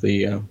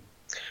the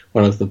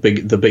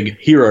big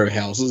hero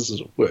houses, as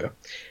it were,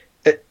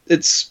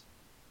 it's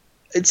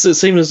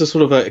seen as a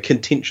sort of a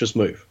contentious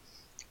move.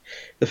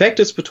 The fact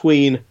it's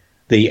between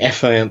the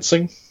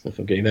affiancing, if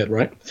I'm getting that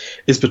right,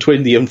 is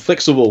between the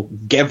inflexible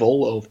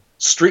gavel of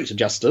street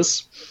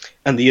justice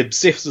and the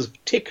obsessive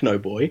techno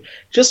boy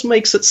just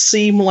makes it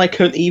seem like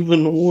an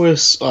even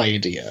worse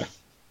idea.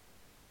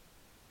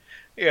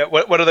 Yeah,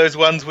 one of those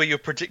ones where you're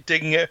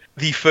predicting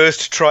the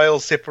first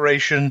trial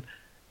separation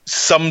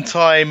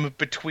sometime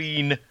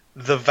between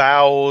the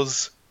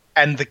vows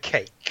and the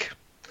cake.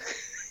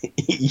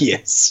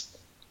 Yes.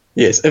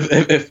 Yes,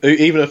 if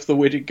even if the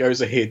wedding goes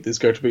ahead, there's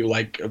going to be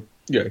like a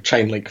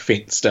chain link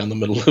fence down the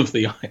middle of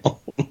the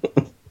aisle.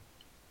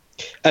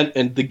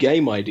 and the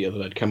game idea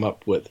that I'd come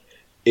up with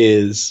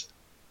is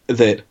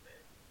that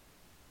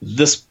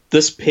this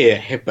pair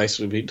have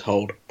basically been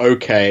told,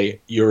 okay,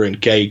 you're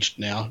engaged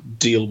now,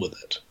 deal with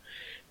it.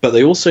 But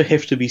they also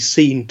have to be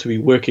seen to be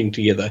working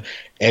together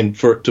and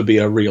for it to be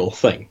a real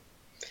thing.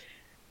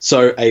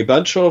 So a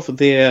bunch of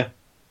their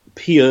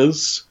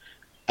peers,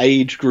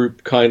 age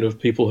group kind of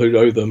people who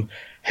know them,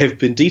 have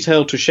been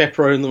detailed to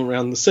chaperone them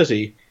around the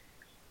city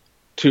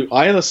to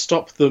either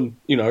stop them,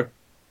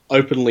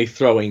 openly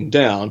throwing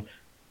down,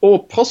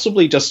 or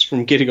possibly just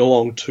from getting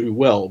along too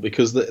well,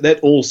 because that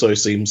also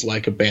seems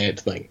like a bad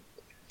thing.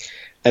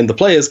 And the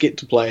players get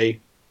to play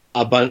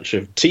a bunch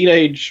of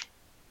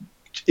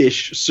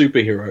teenage-ish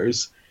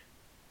superheroes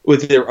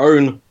with their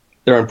own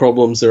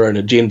problems, their own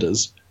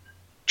agendas,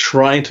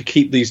 trying to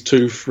keep these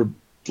two from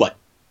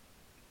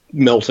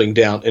melting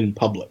down in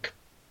public.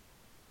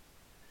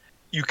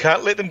 You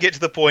can't let them get to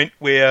the point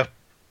where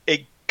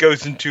it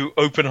goes into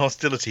open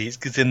hostilities,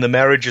 because then the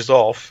marriage is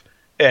off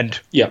and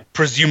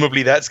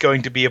presumably that's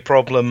going to be a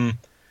problem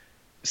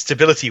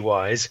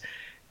stability-wise.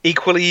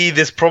 Equally,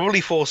 there's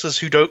probably forces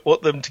who don't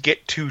want them to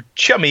get too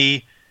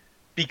chummy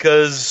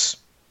because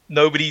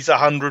nobody's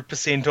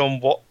 100%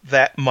 on what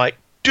that might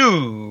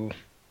do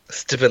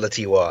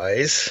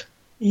stability-wise.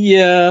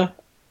 Yeah.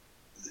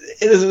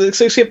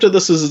 Except that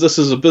this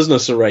is a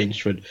business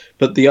arrangement,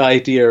 but the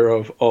idea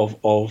of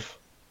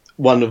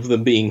one of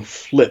them being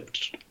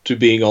flipped to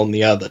being on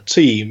the other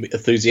team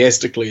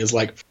enthusiastically is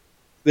like,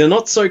 they're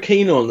not so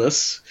keen on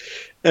this,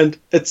 and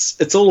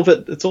it's all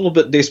a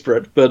bit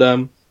desperate. But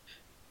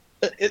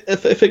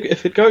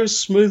if it goes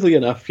smoothly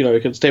enough, you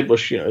can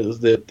establish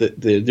that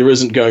there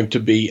isn't going to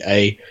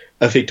be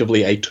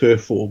effectively a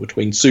turf war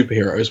between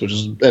superheroes, which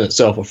is in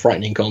itself a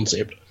frightening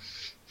concept.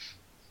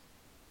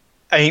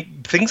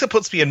 Things that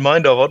puts me in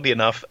mind of, oddly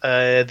enough,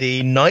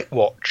 the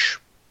Nightwatch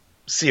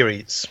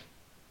series.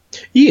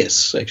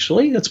 Yes,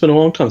 actually, it's been a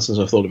long time since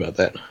I've thought about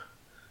that.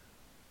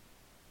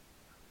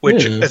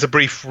 Which, as a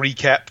brief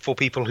recap for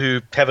people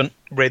who haven't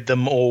read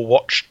them or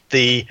watched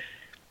the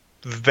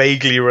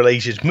vaguely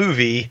related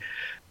movie,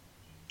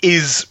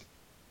 is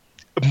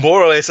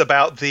more or less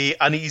about the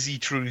uneasy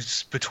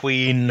truce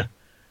between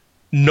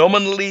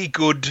nominally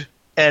good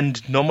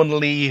and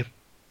nominally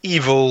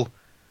evil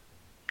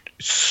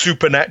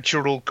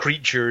supernatural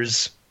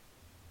creatures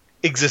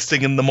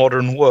existing in the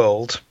modern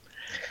world.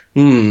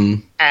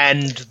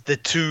 And the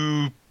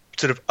two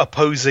sort of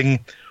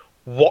opposing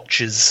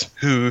watches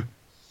who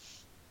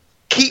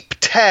keep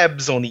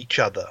tabs on each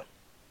other.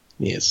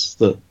 Yes,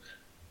 the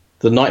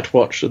Night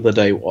Watch and the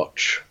Day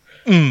Watch,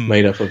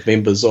 made up of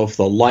members of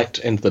the light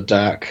and the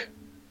dark,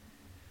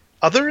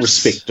 others,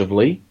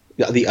 respectively.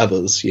 The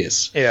others,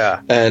 yes.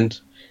 Yeah, and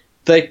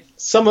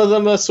some of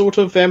them are sort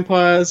of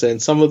vampires,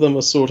 and some of them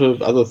are sort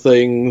of other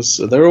things.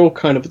 They're all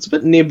kind of, it's a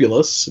bit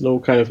nebulous, and all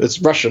kind of,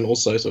 it's Russian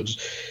also, so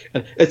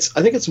I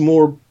think it's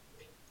more.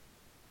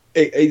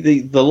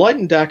 The light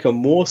and dark are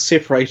more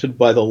separated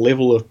by the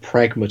level of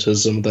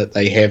pragmatism that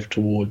they have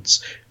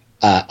towards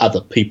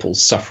other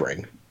people's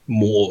suffering,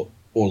 more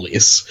or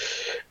less.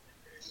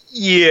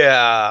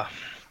 Yeah.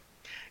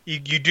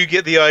 You do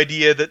get the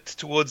idea that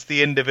towards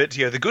the end of it,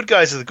 the good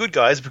guys are the good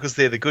guys because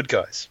they're the good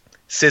guys.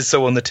 Says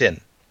so on the tin.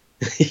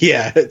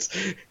 Yeah,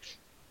 if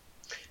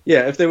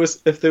there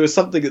was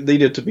something that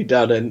needed to be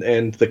done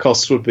and the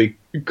costs would be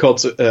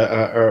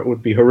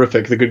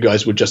horrific, the good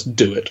guys would just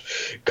do it,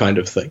 kind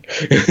of thing.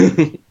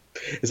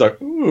 It's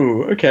like,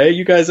 ooh, okay,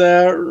 you guys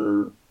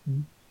are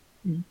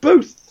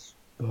both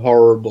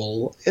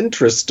horrible,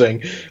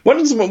 interesting. One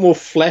is a bit more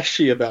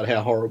flashy about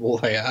how horrible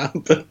they are,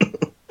 but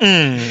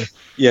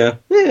yeah,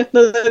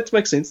 no, that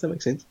makes sense.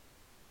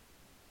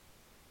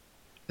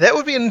 That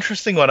would be an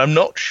interesting one. I'm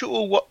not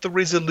sure what the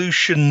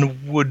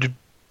resolution would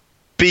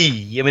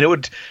be. I mean, it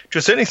would, to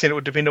a certain extent, it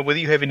would depend on whether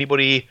you have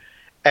anybody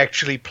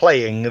actually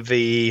playing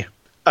the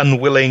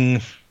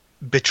unwilling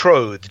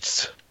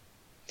betrothed.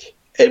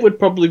 It would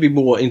probably be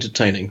more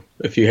entertaining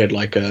if you had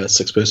like a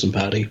 6-person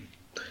party,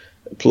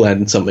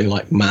 plan something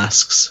like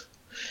Masks,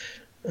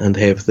 and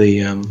have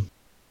the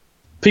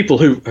people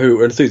who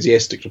are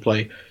enthusiastic to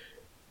play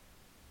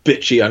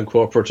bitchy,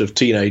 uncooperative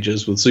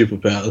teenagers with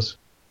superpowers.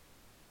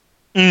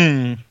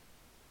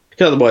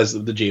 Otherwise,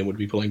 the GM would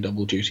be pulling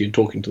double duty and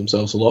talking to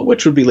themselves a lot,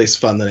 which would be less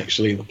fun than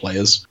actually the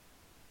players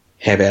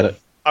have at it.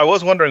 I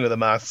was wondering whether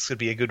Masks could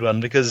be a good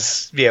one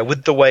because,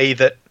 with the way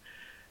that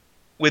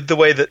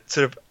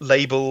sort of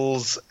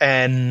labels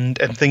and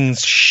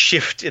things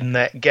shift in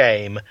that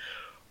game,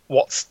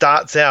 what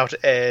starts out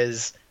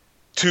as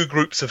 2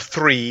 groups of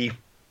 3,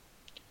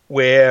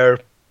 where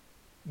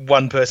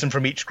one person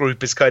from each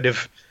group is kind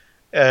of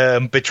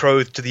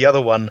betrothed to the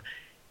other one,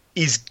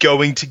 is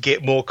going to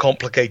get more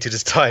complicated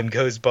as time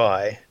goes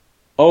by.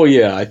 Oh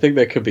yeah, I think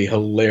that could be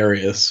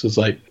hilarious. It's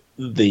like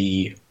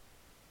the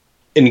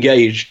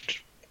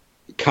engaged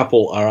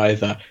couple are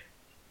either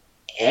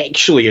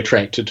actually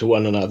attracted to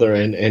one another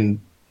and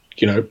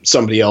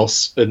somebody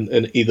else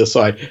in either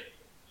side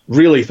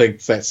really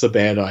thinks that's a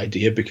bad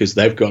idea because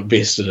they've got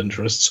vested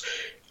interests,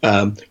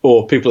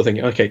 or people are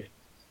thinking, okay,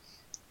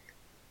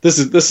 this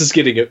is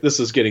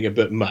getting a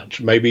bit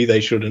much. Maybe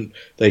they shouldn't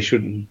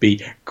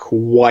be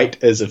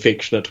quite as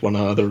affectionate to one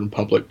another in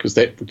public because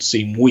that would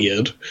seem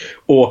weird.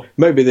 Or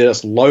maybe they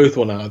just loathe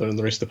one another and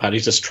the rest of the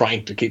party's just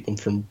trying to keep them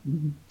from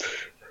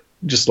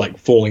just like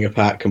falling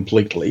apart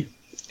completely.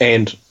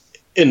 And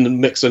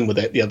mix in with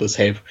that, the others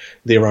have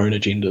their own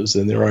agendas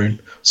and their own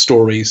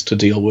stories to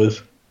deal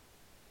with.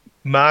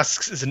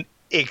 Masks is an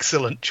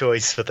excellent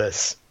choice for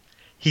this.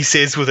 He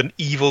says with an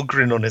evil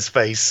grin on his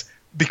face,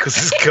 because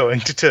it's going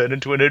to turn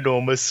into an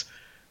enormous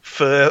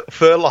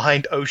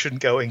fur-lined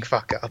ocean-going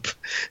fuck-up,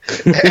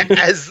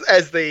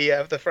 as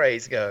the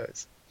phrase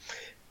goes.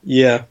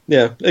 Yeah,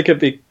 it could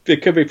be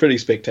pretty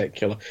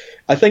spectacular.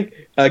 I think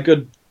a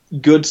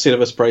good set of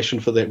inspiration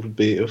for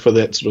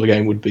that sort of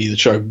game would be the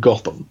show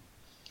Gotham,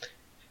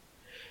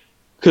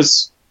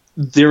 because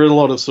there are a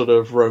lot of sort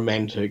of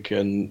romantic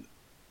and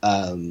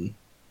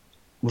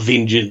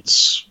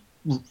vengeance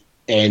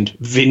and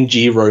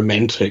Vingy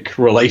romantic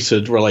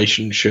related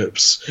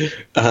relationships.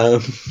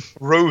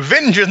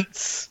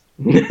 Rovengeance!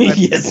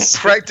 Yes.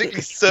 I'm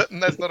practically certain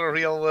that's not a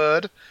real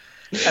word.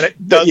 And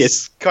it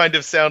does kind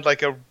of sound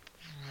like a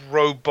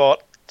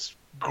robot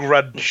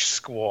grudge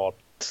squad.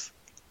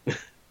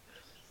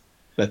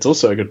 That's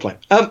also a good plan.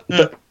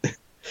 But,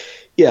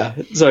 yeah,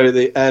 so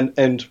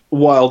and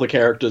while the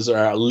characters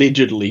are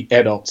allegedly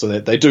adults and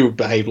that they do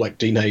behave like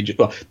teenagers,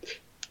 well,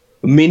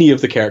 many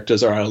of the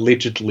characters are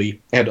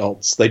allegedly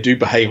adults. They do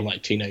behave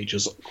like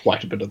teenagers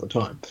quite a bit of the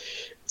time.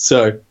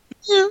 So,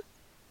 yeah,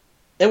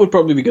 that would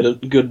probably be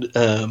good.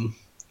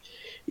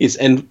 Yes,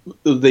 and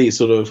the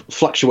sort of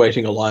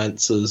fluctuating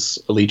alliances,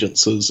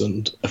 allegiances,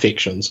 and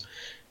affections.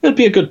 It'd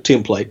be a good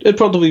template. It'd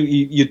probably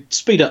you'd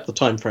speed up the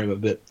time frame a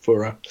bit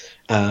for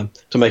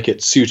to make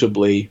it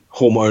suitably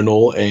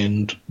hormonal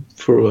and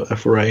for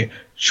a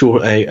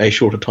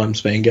shorter time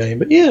span game.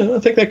 But yeah, I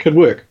think that could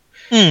work.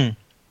 I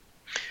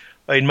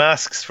mean,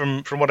 Masks,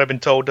 from what I've been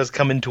told, does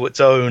come into its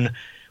own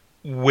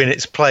when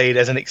it's played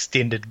as an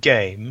extended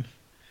game,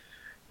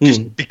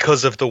 just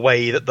because of the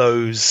way that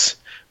those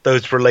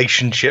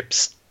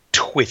relationships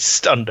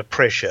twist under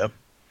pressure.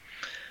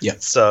 Yeah.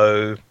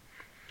 So,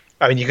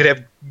 I mean, you could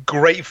have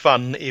great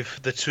fun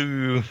if the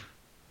two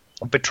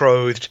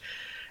betrothed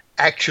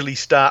actually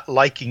start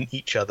liking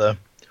each other,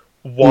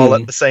 while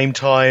at the same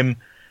time,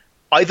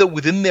 either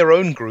within their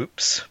own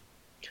groups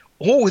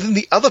or within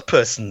the other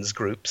person's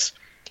groups,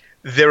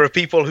 there are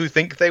people who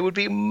think they would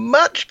be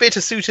much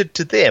better suited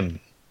to them.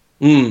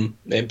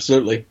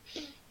 Absolutely.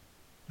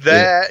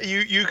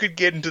 You could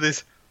get into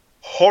this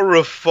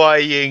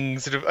horrifying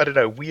sort of, I don't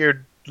know,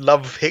 weird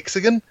love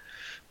hexagon.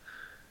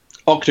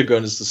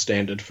 Octagon is the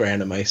standard for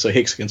anime, so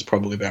hexagon's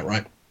probably about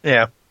right.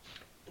 Yeah.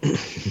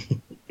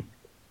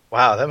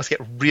 Wow, that must get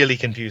really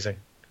confusing.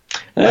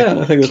 Yeah,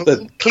 I think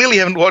that clearly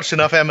haven't watched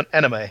enough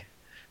anime.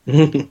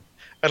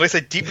 Unless I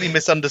deeply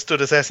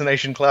misunderstood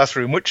Assassination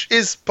Classroom, which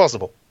is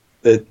possible.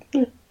 Fair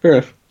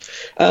enough.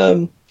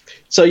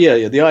 So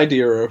yeah, the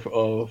idea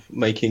of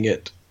making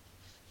it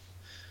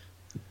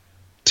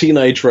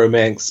teenage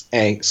romance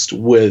angst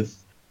with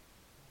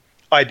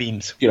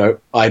I-beams.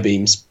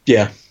 I-beams.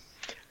 Yeah.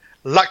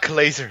 Luck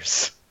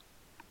lasers.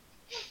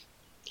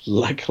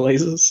 Luck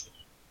lasers?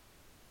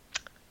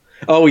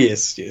 Oh,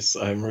 yes.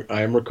 I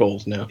am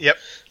recalled now. Yep.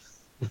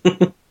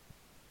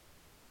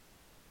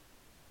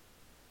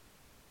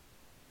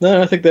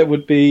 No, I think that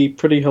would be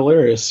pretty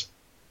hilarious.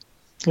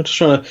 I'm just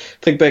trying to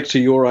think back to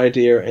your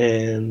idea,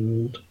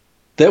 and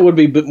that would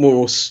be a bit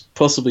more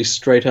possibly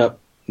straight up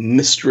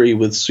mystery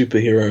with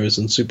superheroes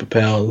and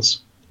superpowers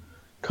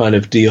kind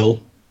of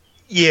deal.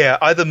 Yeah,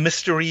 either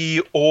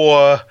mystery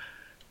or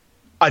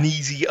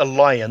uneasy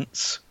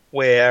alliance,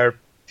 where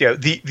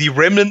the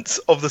remnants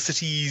of the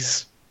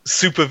city's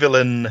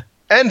supervillain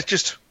and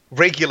just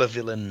regular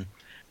villain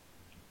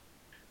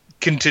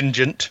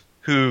contingent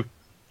who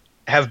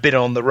have been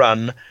on the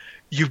run.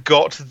 You've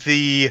got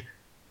the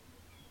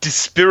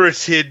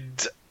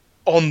dispirited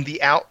on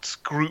the out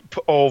group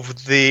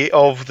of the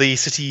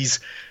city's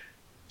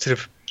sort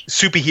of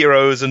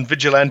superheroes and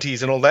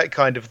vigilantes and all that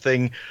kind of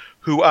thing,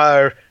 who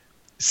are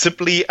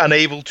simply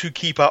unable to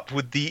keep up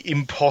with the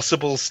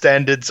impossible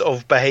standards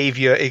of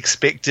behavior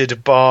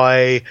expected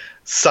by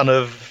Son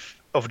of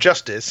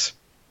Justice.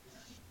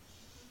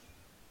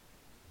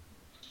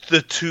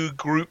 The two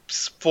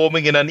groups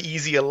forming an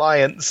uneasy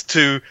alliance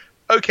to,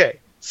 okay,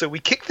 so we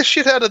kick the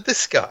shit out of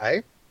this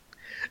guy.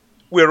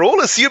 We're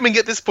all assuming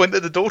at this point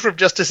that the Daughter of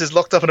Justice is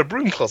locked up in a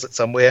broom closet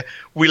somewhere.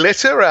 We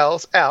let her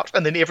out,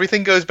 and then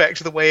everything goes back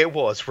to the way it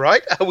was,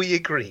 right? Are we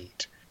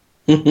agreed?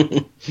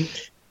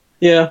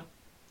 Yeah.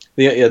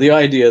 The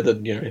idea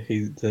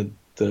that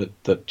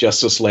that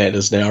Justice Lad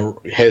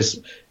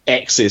has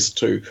access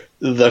to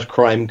the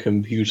crime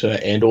computer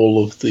and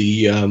all of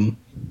the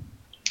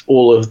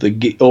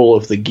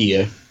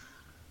gear,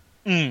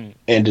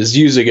 and is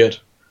using it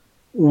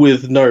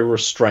with no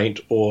restraint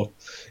or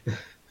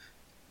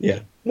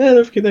yeah.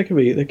 No, that could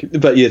be.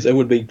 But yes, it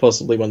would be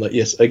possibly one that,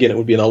 yes, again, it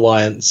would be an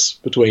alliance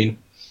between,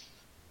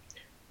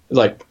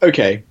 like,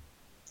 okay,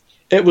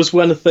 it was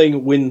one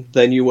thing when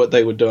they knew what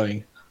they were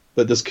doing,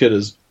 but this kid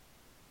is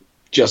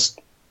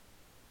just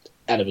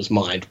out of his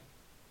mind.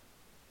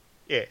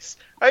 Yes.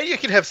 You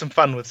could have some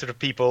fun with sort of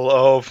people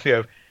of,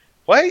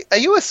 why, are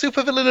you a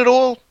supervillain at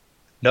all?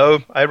 No,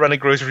 I run a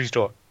grocery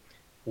store.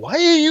 Why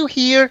are you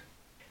here?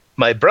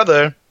 My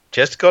brother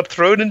just got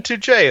thrown into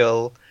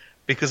jail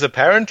because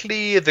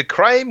apparently the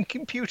crime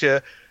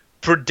computer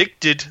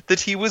predicted that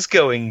he was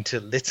going to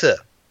litter.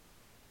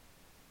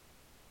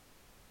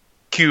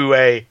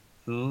 QA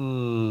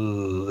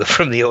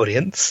from the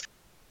audience.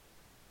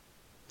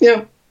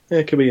 Yeah,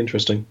 it could be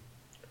interesting.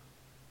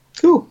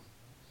 Cool.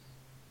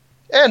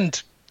 And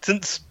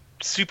since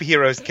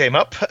superheroes came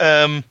up,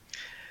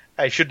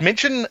 I should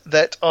mention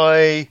that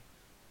I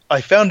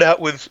found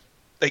out with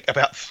like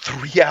about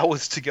 3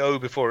 hours to go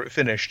before it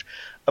finished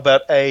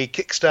about a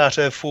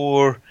Kickstarter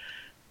for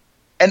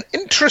an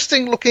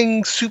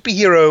interesting-looking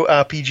superhero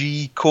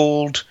RPG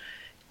called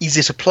Is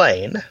It a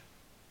Plane?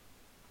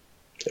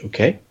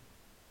 Okay.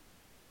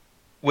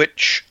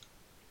 which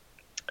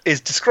is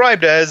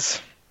described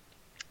as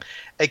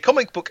a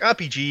comic book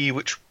RPG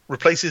which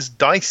replaces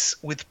dice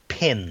with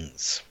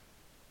pens.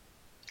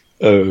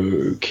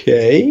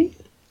 Okay.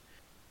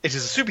 It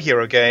is a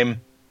superhero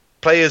game.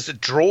 Players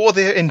draw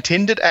their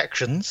intended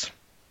actions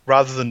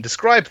rather than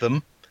describe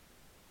them.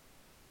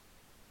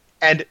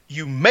 And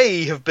you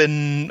may have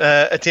been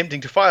attempting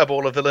to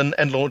fireball a villain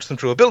and launch them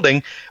through a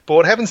building, but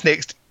what happens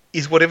next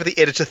is whatever the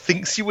editor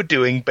thinks you were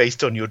doing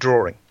based on your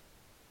drawing.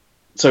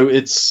 So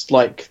it's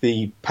like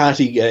the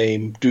party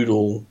game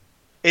Doodle.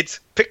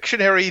 It's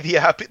Pictionary, the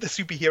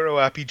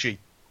superhero RPG.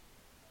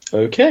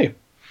 Okay.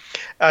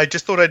 I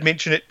just thought I'd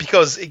mention it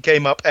because it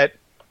came up at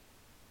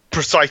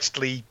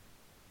precisely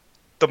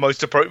the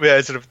most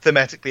appropriate, sort of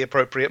thematically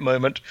appropriate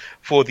moment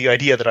for the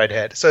idea that I'd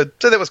had. So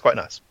that was quite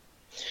nice.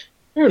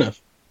 Fair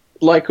enough.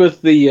 Like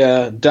with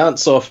the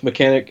dance-off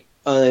mechanic,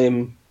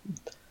 there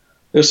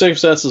are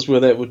circumstances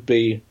where that would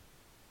be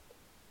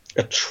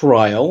a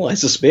trial, I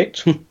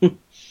suspect.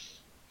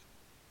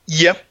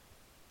 Yeah.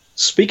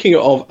 Speaking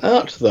of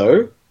art,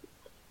 though,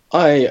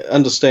 I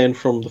understand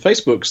from the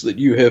Facebooks that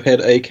you have had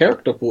a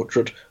character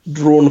portrait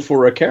drawn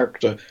for a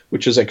character,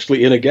 which is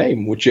actually in a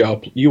game, which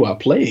you are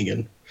playing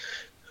in.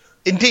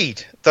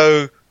 Indeed,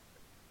 though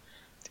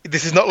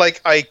this is not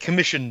like I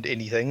commissioned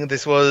anything.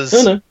 This was...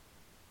 No.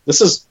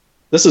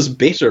 This is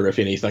better, if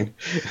anything.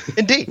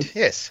 Indeed,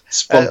 yes.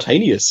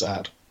 Spontaneous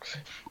art.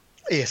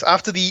 Yes,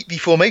 after the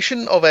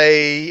formation of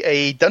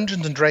a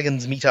Dungeons and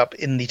Dragons meetup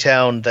in the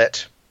town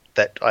that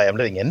I am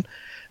living in,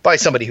 by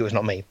somebody who is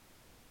not me,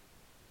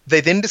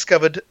 they then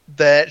discovered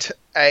that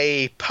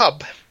a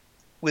pub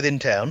within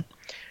town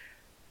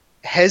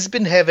has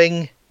been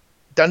having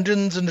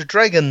Dungeons and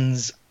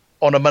Dragons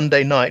on a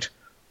Monday night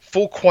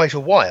for quite a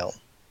while,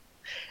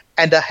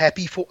 and are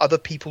happy for other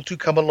people to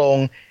come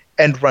along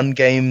and run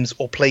games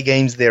or play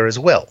games there as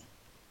well.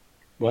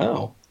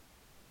 Wow.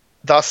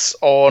 Thus,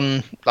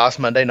 on last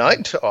Monday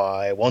night,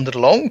 I wandered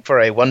along for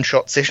a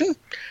one-shot session.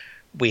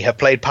 We have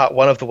played part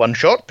one of the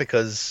one-shot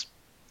because,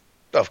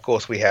 of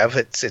course, we have.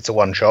 It's a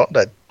one-shot.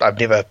 I've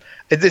never.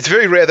 It's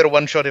very rare that a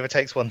one-shot ever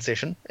takes one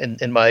session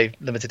in my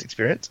limited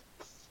experience.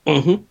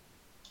 Mm-hmm.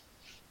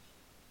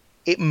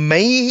 It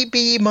may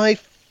be my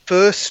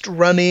first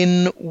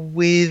run-in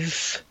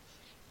with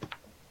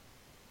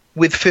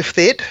Fifth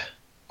Ed.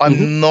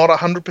 I'm not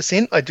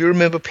 100%. I do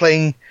remember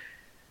playing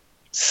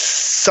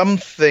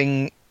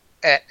something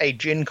at a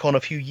Gen Con a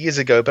few years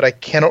ago, but I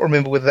cannot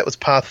remember whether that was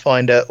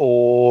Pathfinder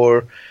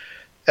or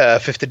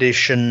 5th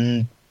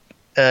edition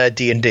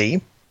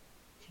D&D.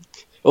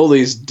 All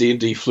these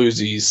D&D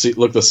floozies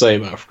look the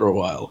same after a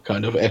while,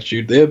 kind of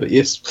attitude there, but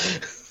yes.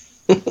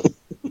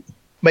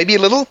 Maybe a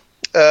little.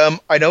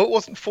 I know it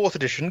wasn't 4th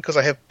edition, because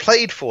I have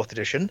played 4th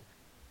edition.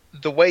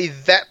 The way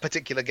that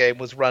particular game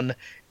was run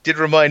did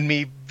remind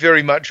me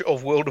very much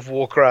of World of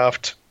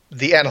Warcraft,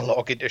 the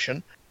analog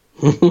edition.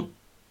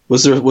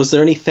 Was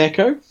there any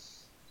THAC0?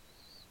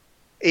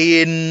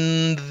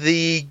 In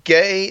the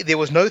game, there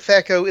was no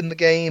THAC0 in the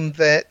game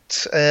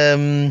that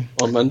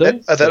on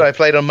Monday that I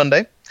played on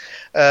Monday.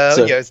 Yeah,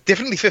 it's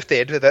definitely 5th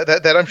Ed.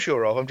 That I'm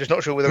sure of. I'm just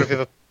not sure whether I've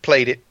ever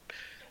played it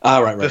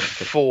right.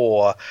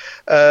 before.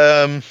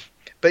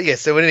 But yes,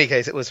 so in any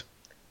case, it was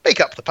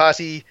make up the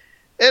party.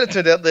 And it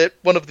turned out that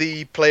one of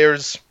the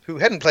players who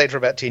hadn't played for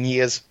about 10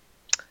 years,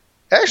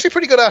 actually a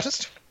pretty good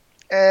artist,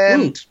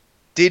 and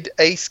did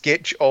a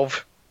sketch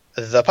of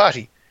the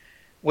party.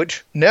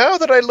 Which, now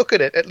that I look at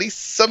it, at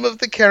least some of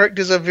the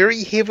characters are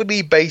very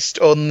heavily based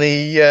on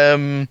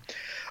the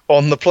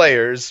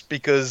players,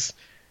 because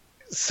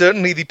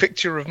certainly the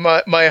picture of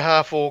my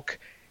half-orc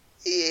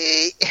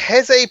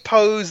has a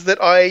pose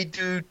that I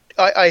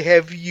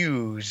have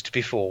used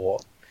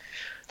before.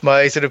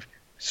 My sort of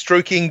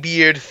stroking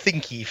beard,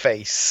 thinky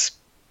face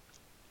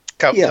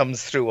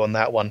comes through on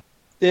that one.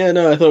 Yeah,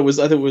 no, I thought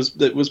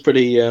it was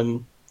pretty.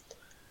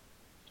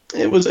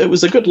 It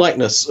was a good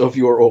likeness of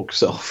your orc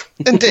self.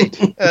 Indeed,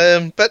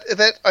 but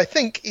that I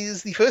think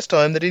is the first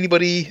time that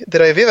anybody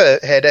that I've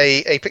ever had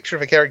a picture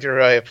of a character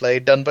I have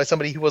played done by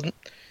somebody who wasn't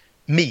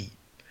me.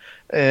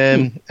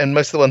 And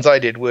most of the ones I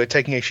did were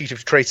taking a sheet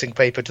of tracing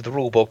paper to the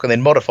rule book and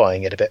then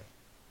modifying it a bit.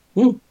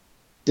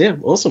 Yeah,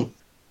 awesome.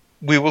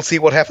 We will see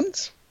what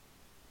happens.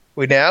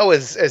 We now,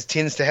 as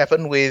tends to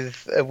happen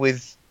with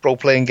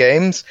role-playing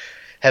games,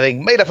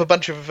 having made up a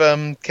bunch of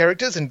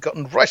characters and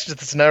gotten right into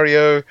the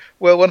scenario,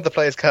 well, one of the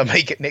players can't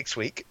make it next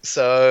week,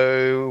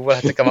 so we'll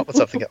have to come up with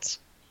something else.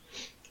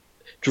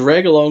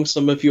 Drag along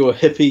some of your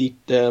hippie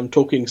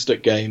talking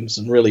stick games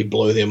and really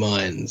blow their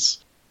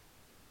minds.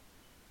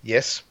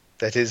 Yes,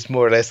 that is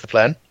more or less the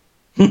plan.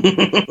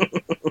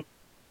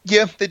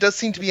 Yeah, there does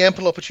seem to be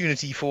ample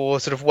opportunity for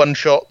sort of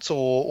one-shots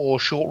or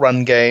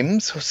short-run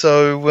games,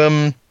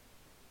 so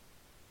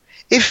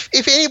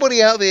if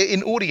anybody out there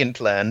in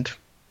Audient Land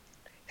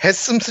has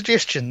some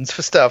suggestions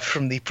for stuff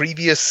from the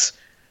previous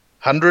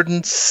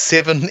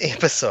 107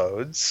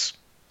 episodes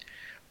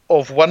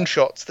of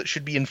one-shots that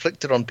should be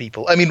inflicted on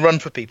people, run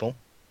for people,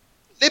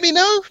 let me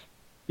know.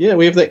 Yeah,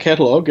 we have that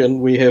catalogue,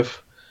 and we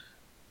have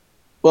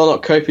well,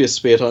 not copious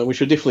spare time. We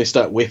should definitely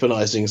start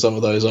weaponizing some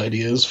of those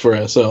ideas for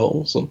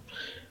ourselves, and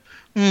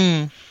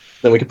then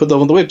we can put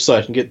them on the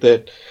website and get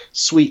that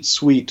sweet,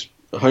 sweet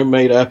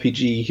homemade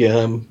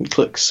RPG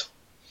clicks.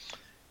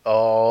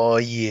 Oh,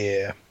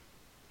 yeah.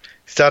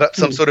 Start up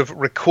some sort of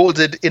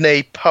recorded in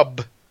a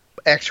pub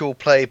actual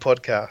play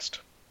podcast.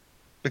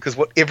 Because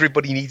what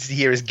everybody needs to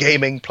hear is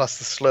gaming plus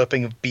the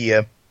slurping of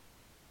beer.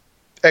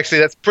 Actually,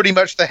 that's pretty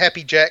much the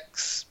Happy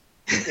Jacks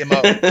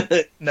MO,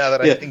 now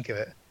that I think of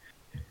it.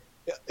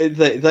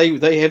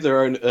 They have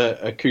their own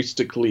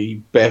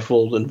acoustically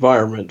baffled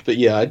environment, but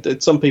yeah,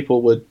 some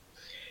people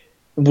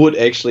would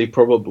actually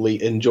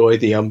probably enjoy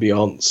the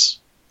ambience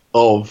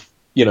of,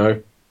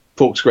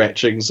 pork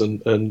scratchings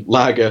and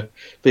lager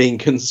being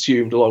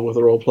consumed along with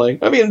the role playing.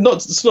 I mean,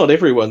 it's not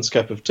everyone's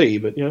cup of tea,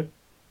 but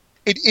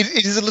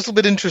It is a little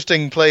bit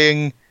interesting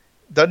playing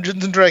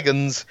Dungeons and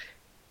Dragons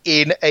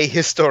in a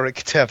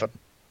historic tavern.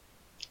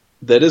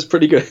 That is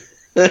pretty good.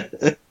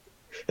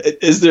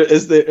 Is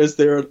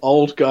there an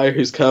old guy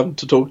who's come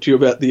to talk to you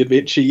about the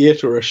adventure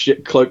yet, or a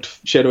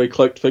shadowy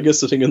cloaked figure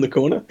sitting in the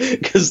corner?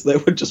 Because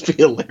that would just be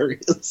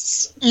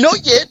hilarious.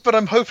 Not yet, but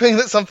I'm hoping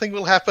that something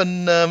will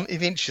happen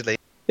eventually.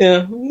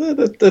 Yeah,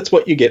 that's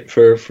what you get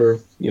for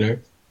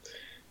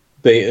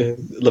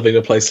living in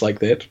a place like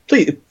that.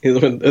 Please,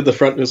 at the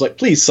front, it was like,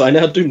 please sign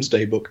our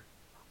Doomsday book.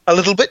 A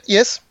little bit,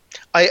 yes.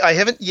 I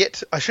haven't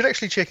yet. I should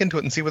actually check into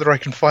it and see whether I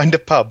can find a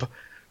pub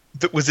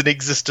that was in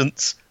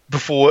existence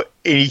before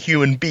any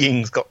human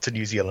beings got to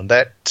New Zealand.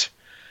 That's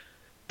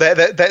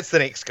the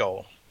next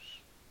goal.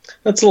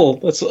 That's a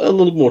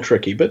little more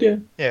tricky, but yeah.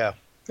 Yeah.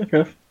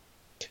 Okay.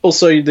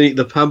 Also,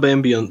 the pub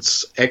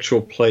ambience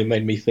actual play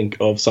made me think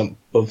of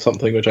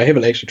something which I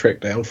haven't actually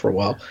tracked down for a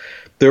while.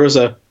 There is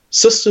a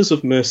Sisters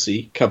of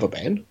Mercy cover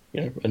band,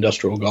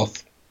 industrial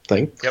goth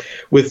thing,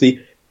 with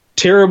the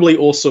terribly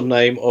awesome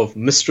name of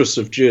Mistress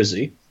of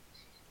Jersey.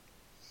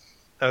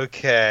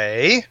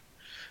 Okay.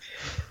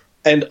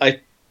 And I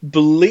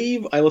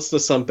believe I listened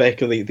to some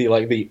back in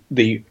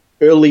the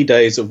early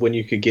days of when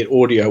you could get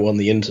audio on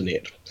the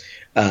internet,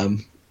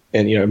 and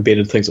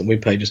embedded things on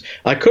web pages.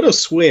 I could have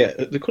sworn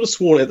at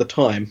the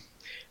time,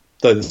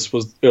 though this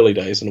was early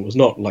days and it was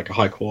not like a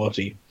high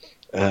quality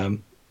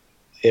audio,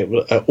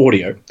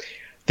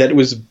 that it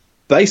was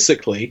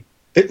basically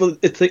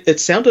it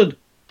sounded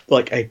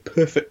like a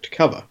perfect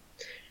cover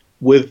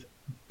with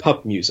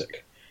pub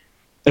music,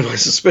 and my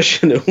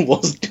suspicion it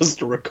was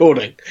just a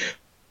recording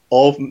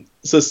of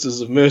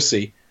Sisters of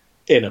Mercy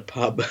in a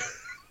pub.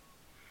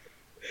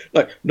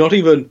 Like not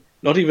even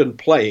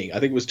playing. I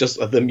think it was just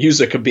the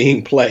music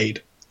being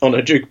played on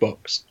a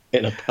jukebox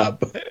in a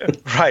pub.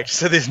 Right,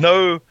 so there's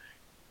no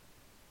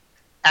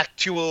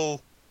actual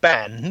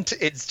band,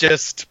 it's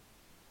just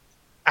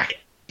a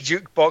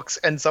jukebox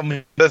and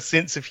some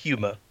sense of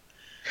humour.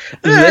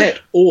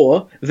 That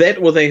or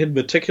they had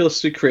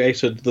meticulously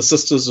created the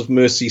Sisters of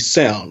Mercy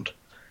sound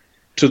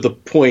to the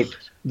point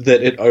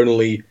that it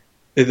only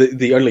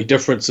the only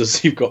difference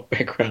is you've got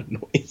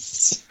background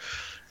noise.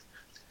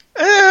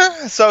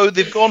 So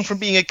they've gone from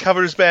being a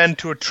covers band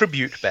to a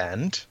tribute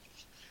band.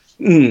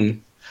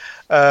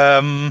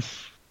 I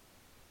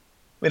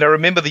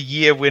remember the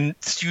year when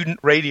student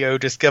radio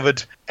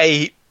discovered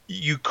a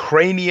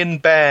Ukrainian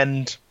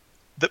band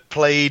that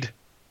played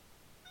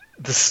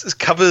the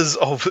covers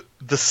of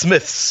the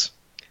Smiths,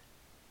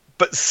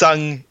 but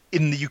sung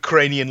in the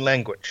Ukrainian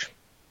language.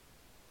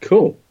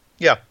 Cool.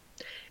 Yeah.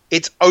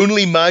 It was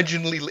only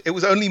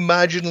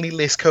marginally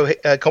less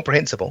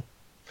comprehensible.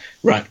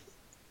 Right.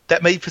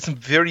 That made for some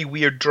very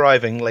weird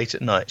driving late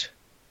at night.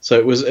 So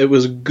it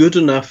was good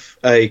enough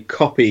a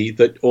copy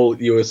that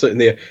all you were sitting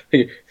there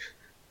thinking,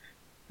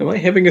 am I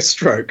having a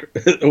stroke?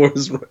 or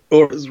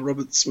is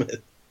Robert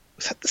Smith?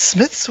 Was that the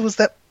Smiths or was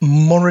that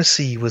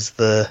Morrissey was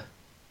the...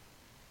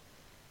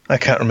 I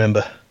can't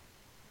remember. I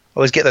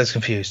always get those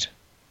confused.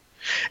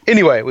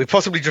 Anyway, we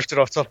possibly drifted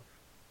off top.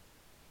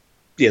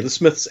 Yeah, the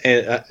Smiths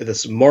and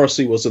this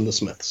Morrissey was in the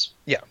Smiths.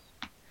 Yeah.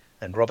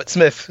 And Robert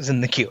Smith was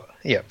in The Cure.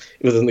 Yeah.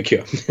 Within The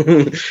Cure.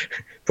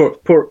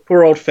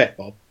 poor old Fat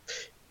Bob.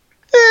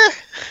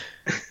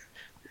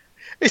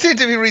 He seemed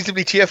to be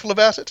reasonably cheerful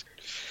about it.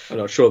 I'm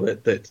not sure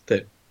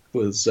that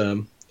was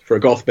for a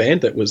goth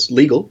band that was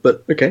legal,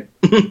 but okay.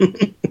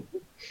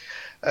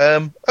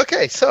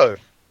 Okay, so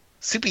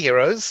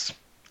superheroes,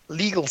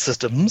 legal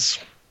systems,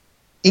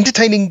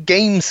 entertaining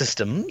game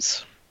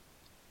systems,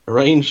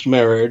 arranged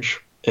marriage,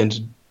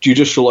 and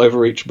judicial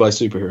overreach by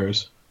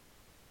superheroes.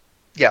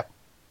 Yeah.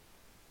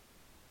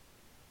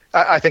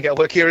 I think our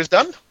work here is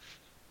done.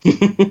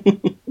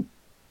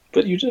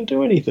 But you didn't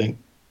do anything.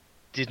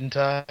 Didn't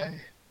I?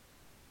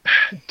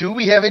 Do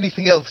we have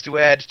anything else to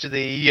add to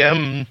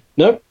the...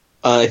 Nope.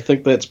 I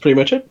think that's pretty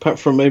much it, apart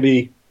from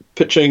maybe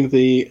pitching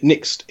the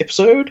next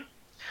episode.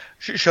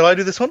 Shall I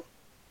do this one?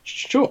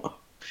 Sure.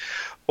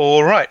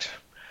 All right.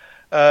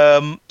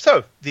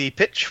 So, the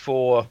pitch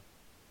for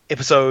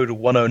episode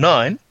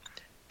 109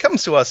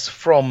 comes to us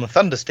from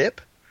Thunderstep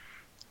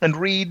and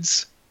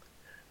reads,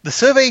 "The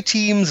survey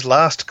team's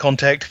last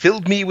contact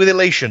filled me with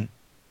elation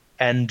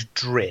and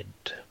dread."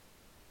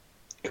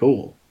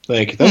 Cool.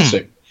 Thank you. Thanks,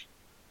 Nick.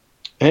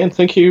 And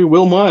thank you,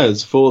 Will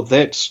Myers, for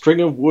that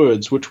string of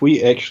words, which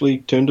we actually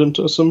turned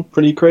into some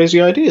pretty crazy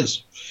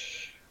ideas.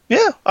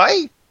 Yeah,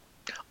 I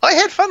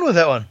had fun with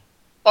that one.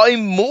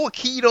 I'm more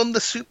keen on the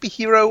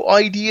superhero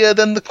idea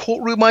than the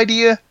courtroom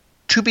idea,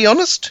 to be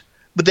honest.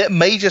 But that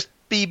may just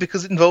be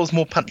because it involves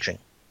more punching.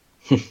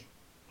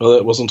 Well,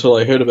 that wasn't until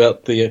I heard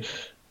about the...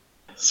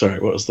 Sorry,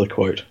 what was the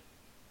quote?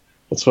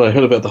 That's when I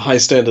heard about the high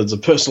standards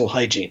of personal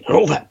hygiene and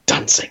all that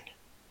dancing.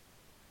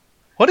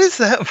 What is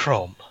that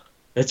from?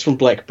 It's from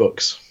Black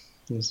Books.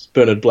 It's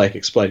Bernard Black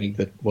explaining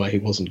why he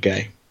wasn't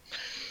gay.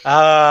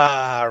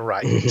 Ah,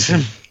 right.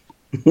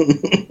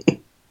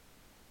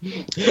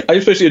 I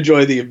especially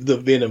enjoy the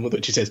venom with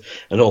which he says,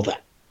 and all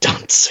that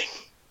dancing.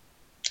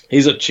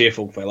 He's a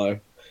cheerful fellow.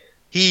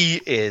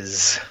 He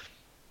is.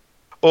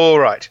 All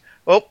right.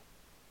 Well,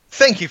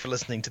 thank you for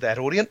listening to that,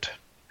 audience.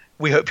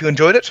 We hope you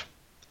enjoyed it.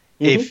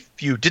 Mm-hmm. If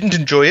you didn't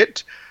enjoy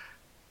it,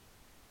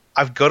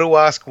 I've got to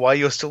ask why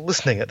you're still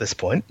listening at this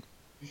point.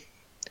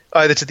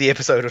 Either to the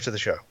episode or to the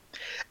show.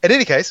 In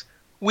any case,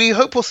 we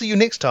hope we'll see you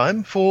next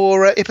time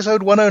for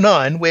episode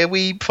 109, where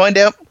we find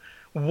out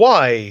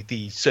why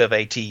the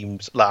survey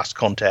team's last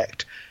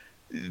contact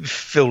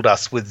filled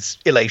us with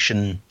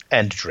elation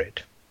and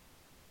dread.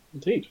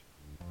 Indeed.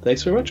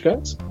 Thanks very much,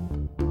 guys.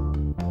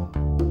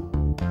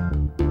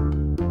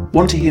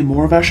 Want to hear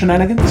more of our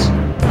shenanigans?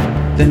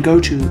 Then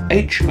go to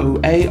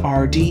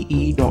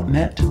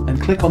hoarde.net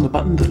and click on the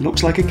button that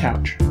looks like a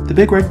couch. The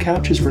Big Red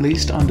Couch is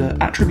released under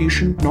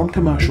Attribution,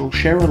 Non-Commercial,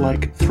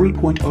 Share-alike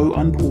 3.0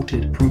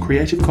 Unported from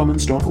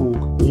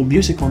CreativeCommons.org. All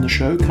music on the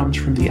show comes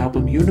from the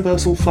album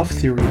Universal Fluff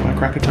Theory by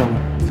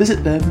Krakatoa.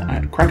 Visit them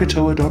at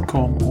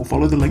krakatoa.com or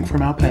follow the link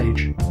from our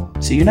page.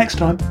 See you next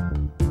time!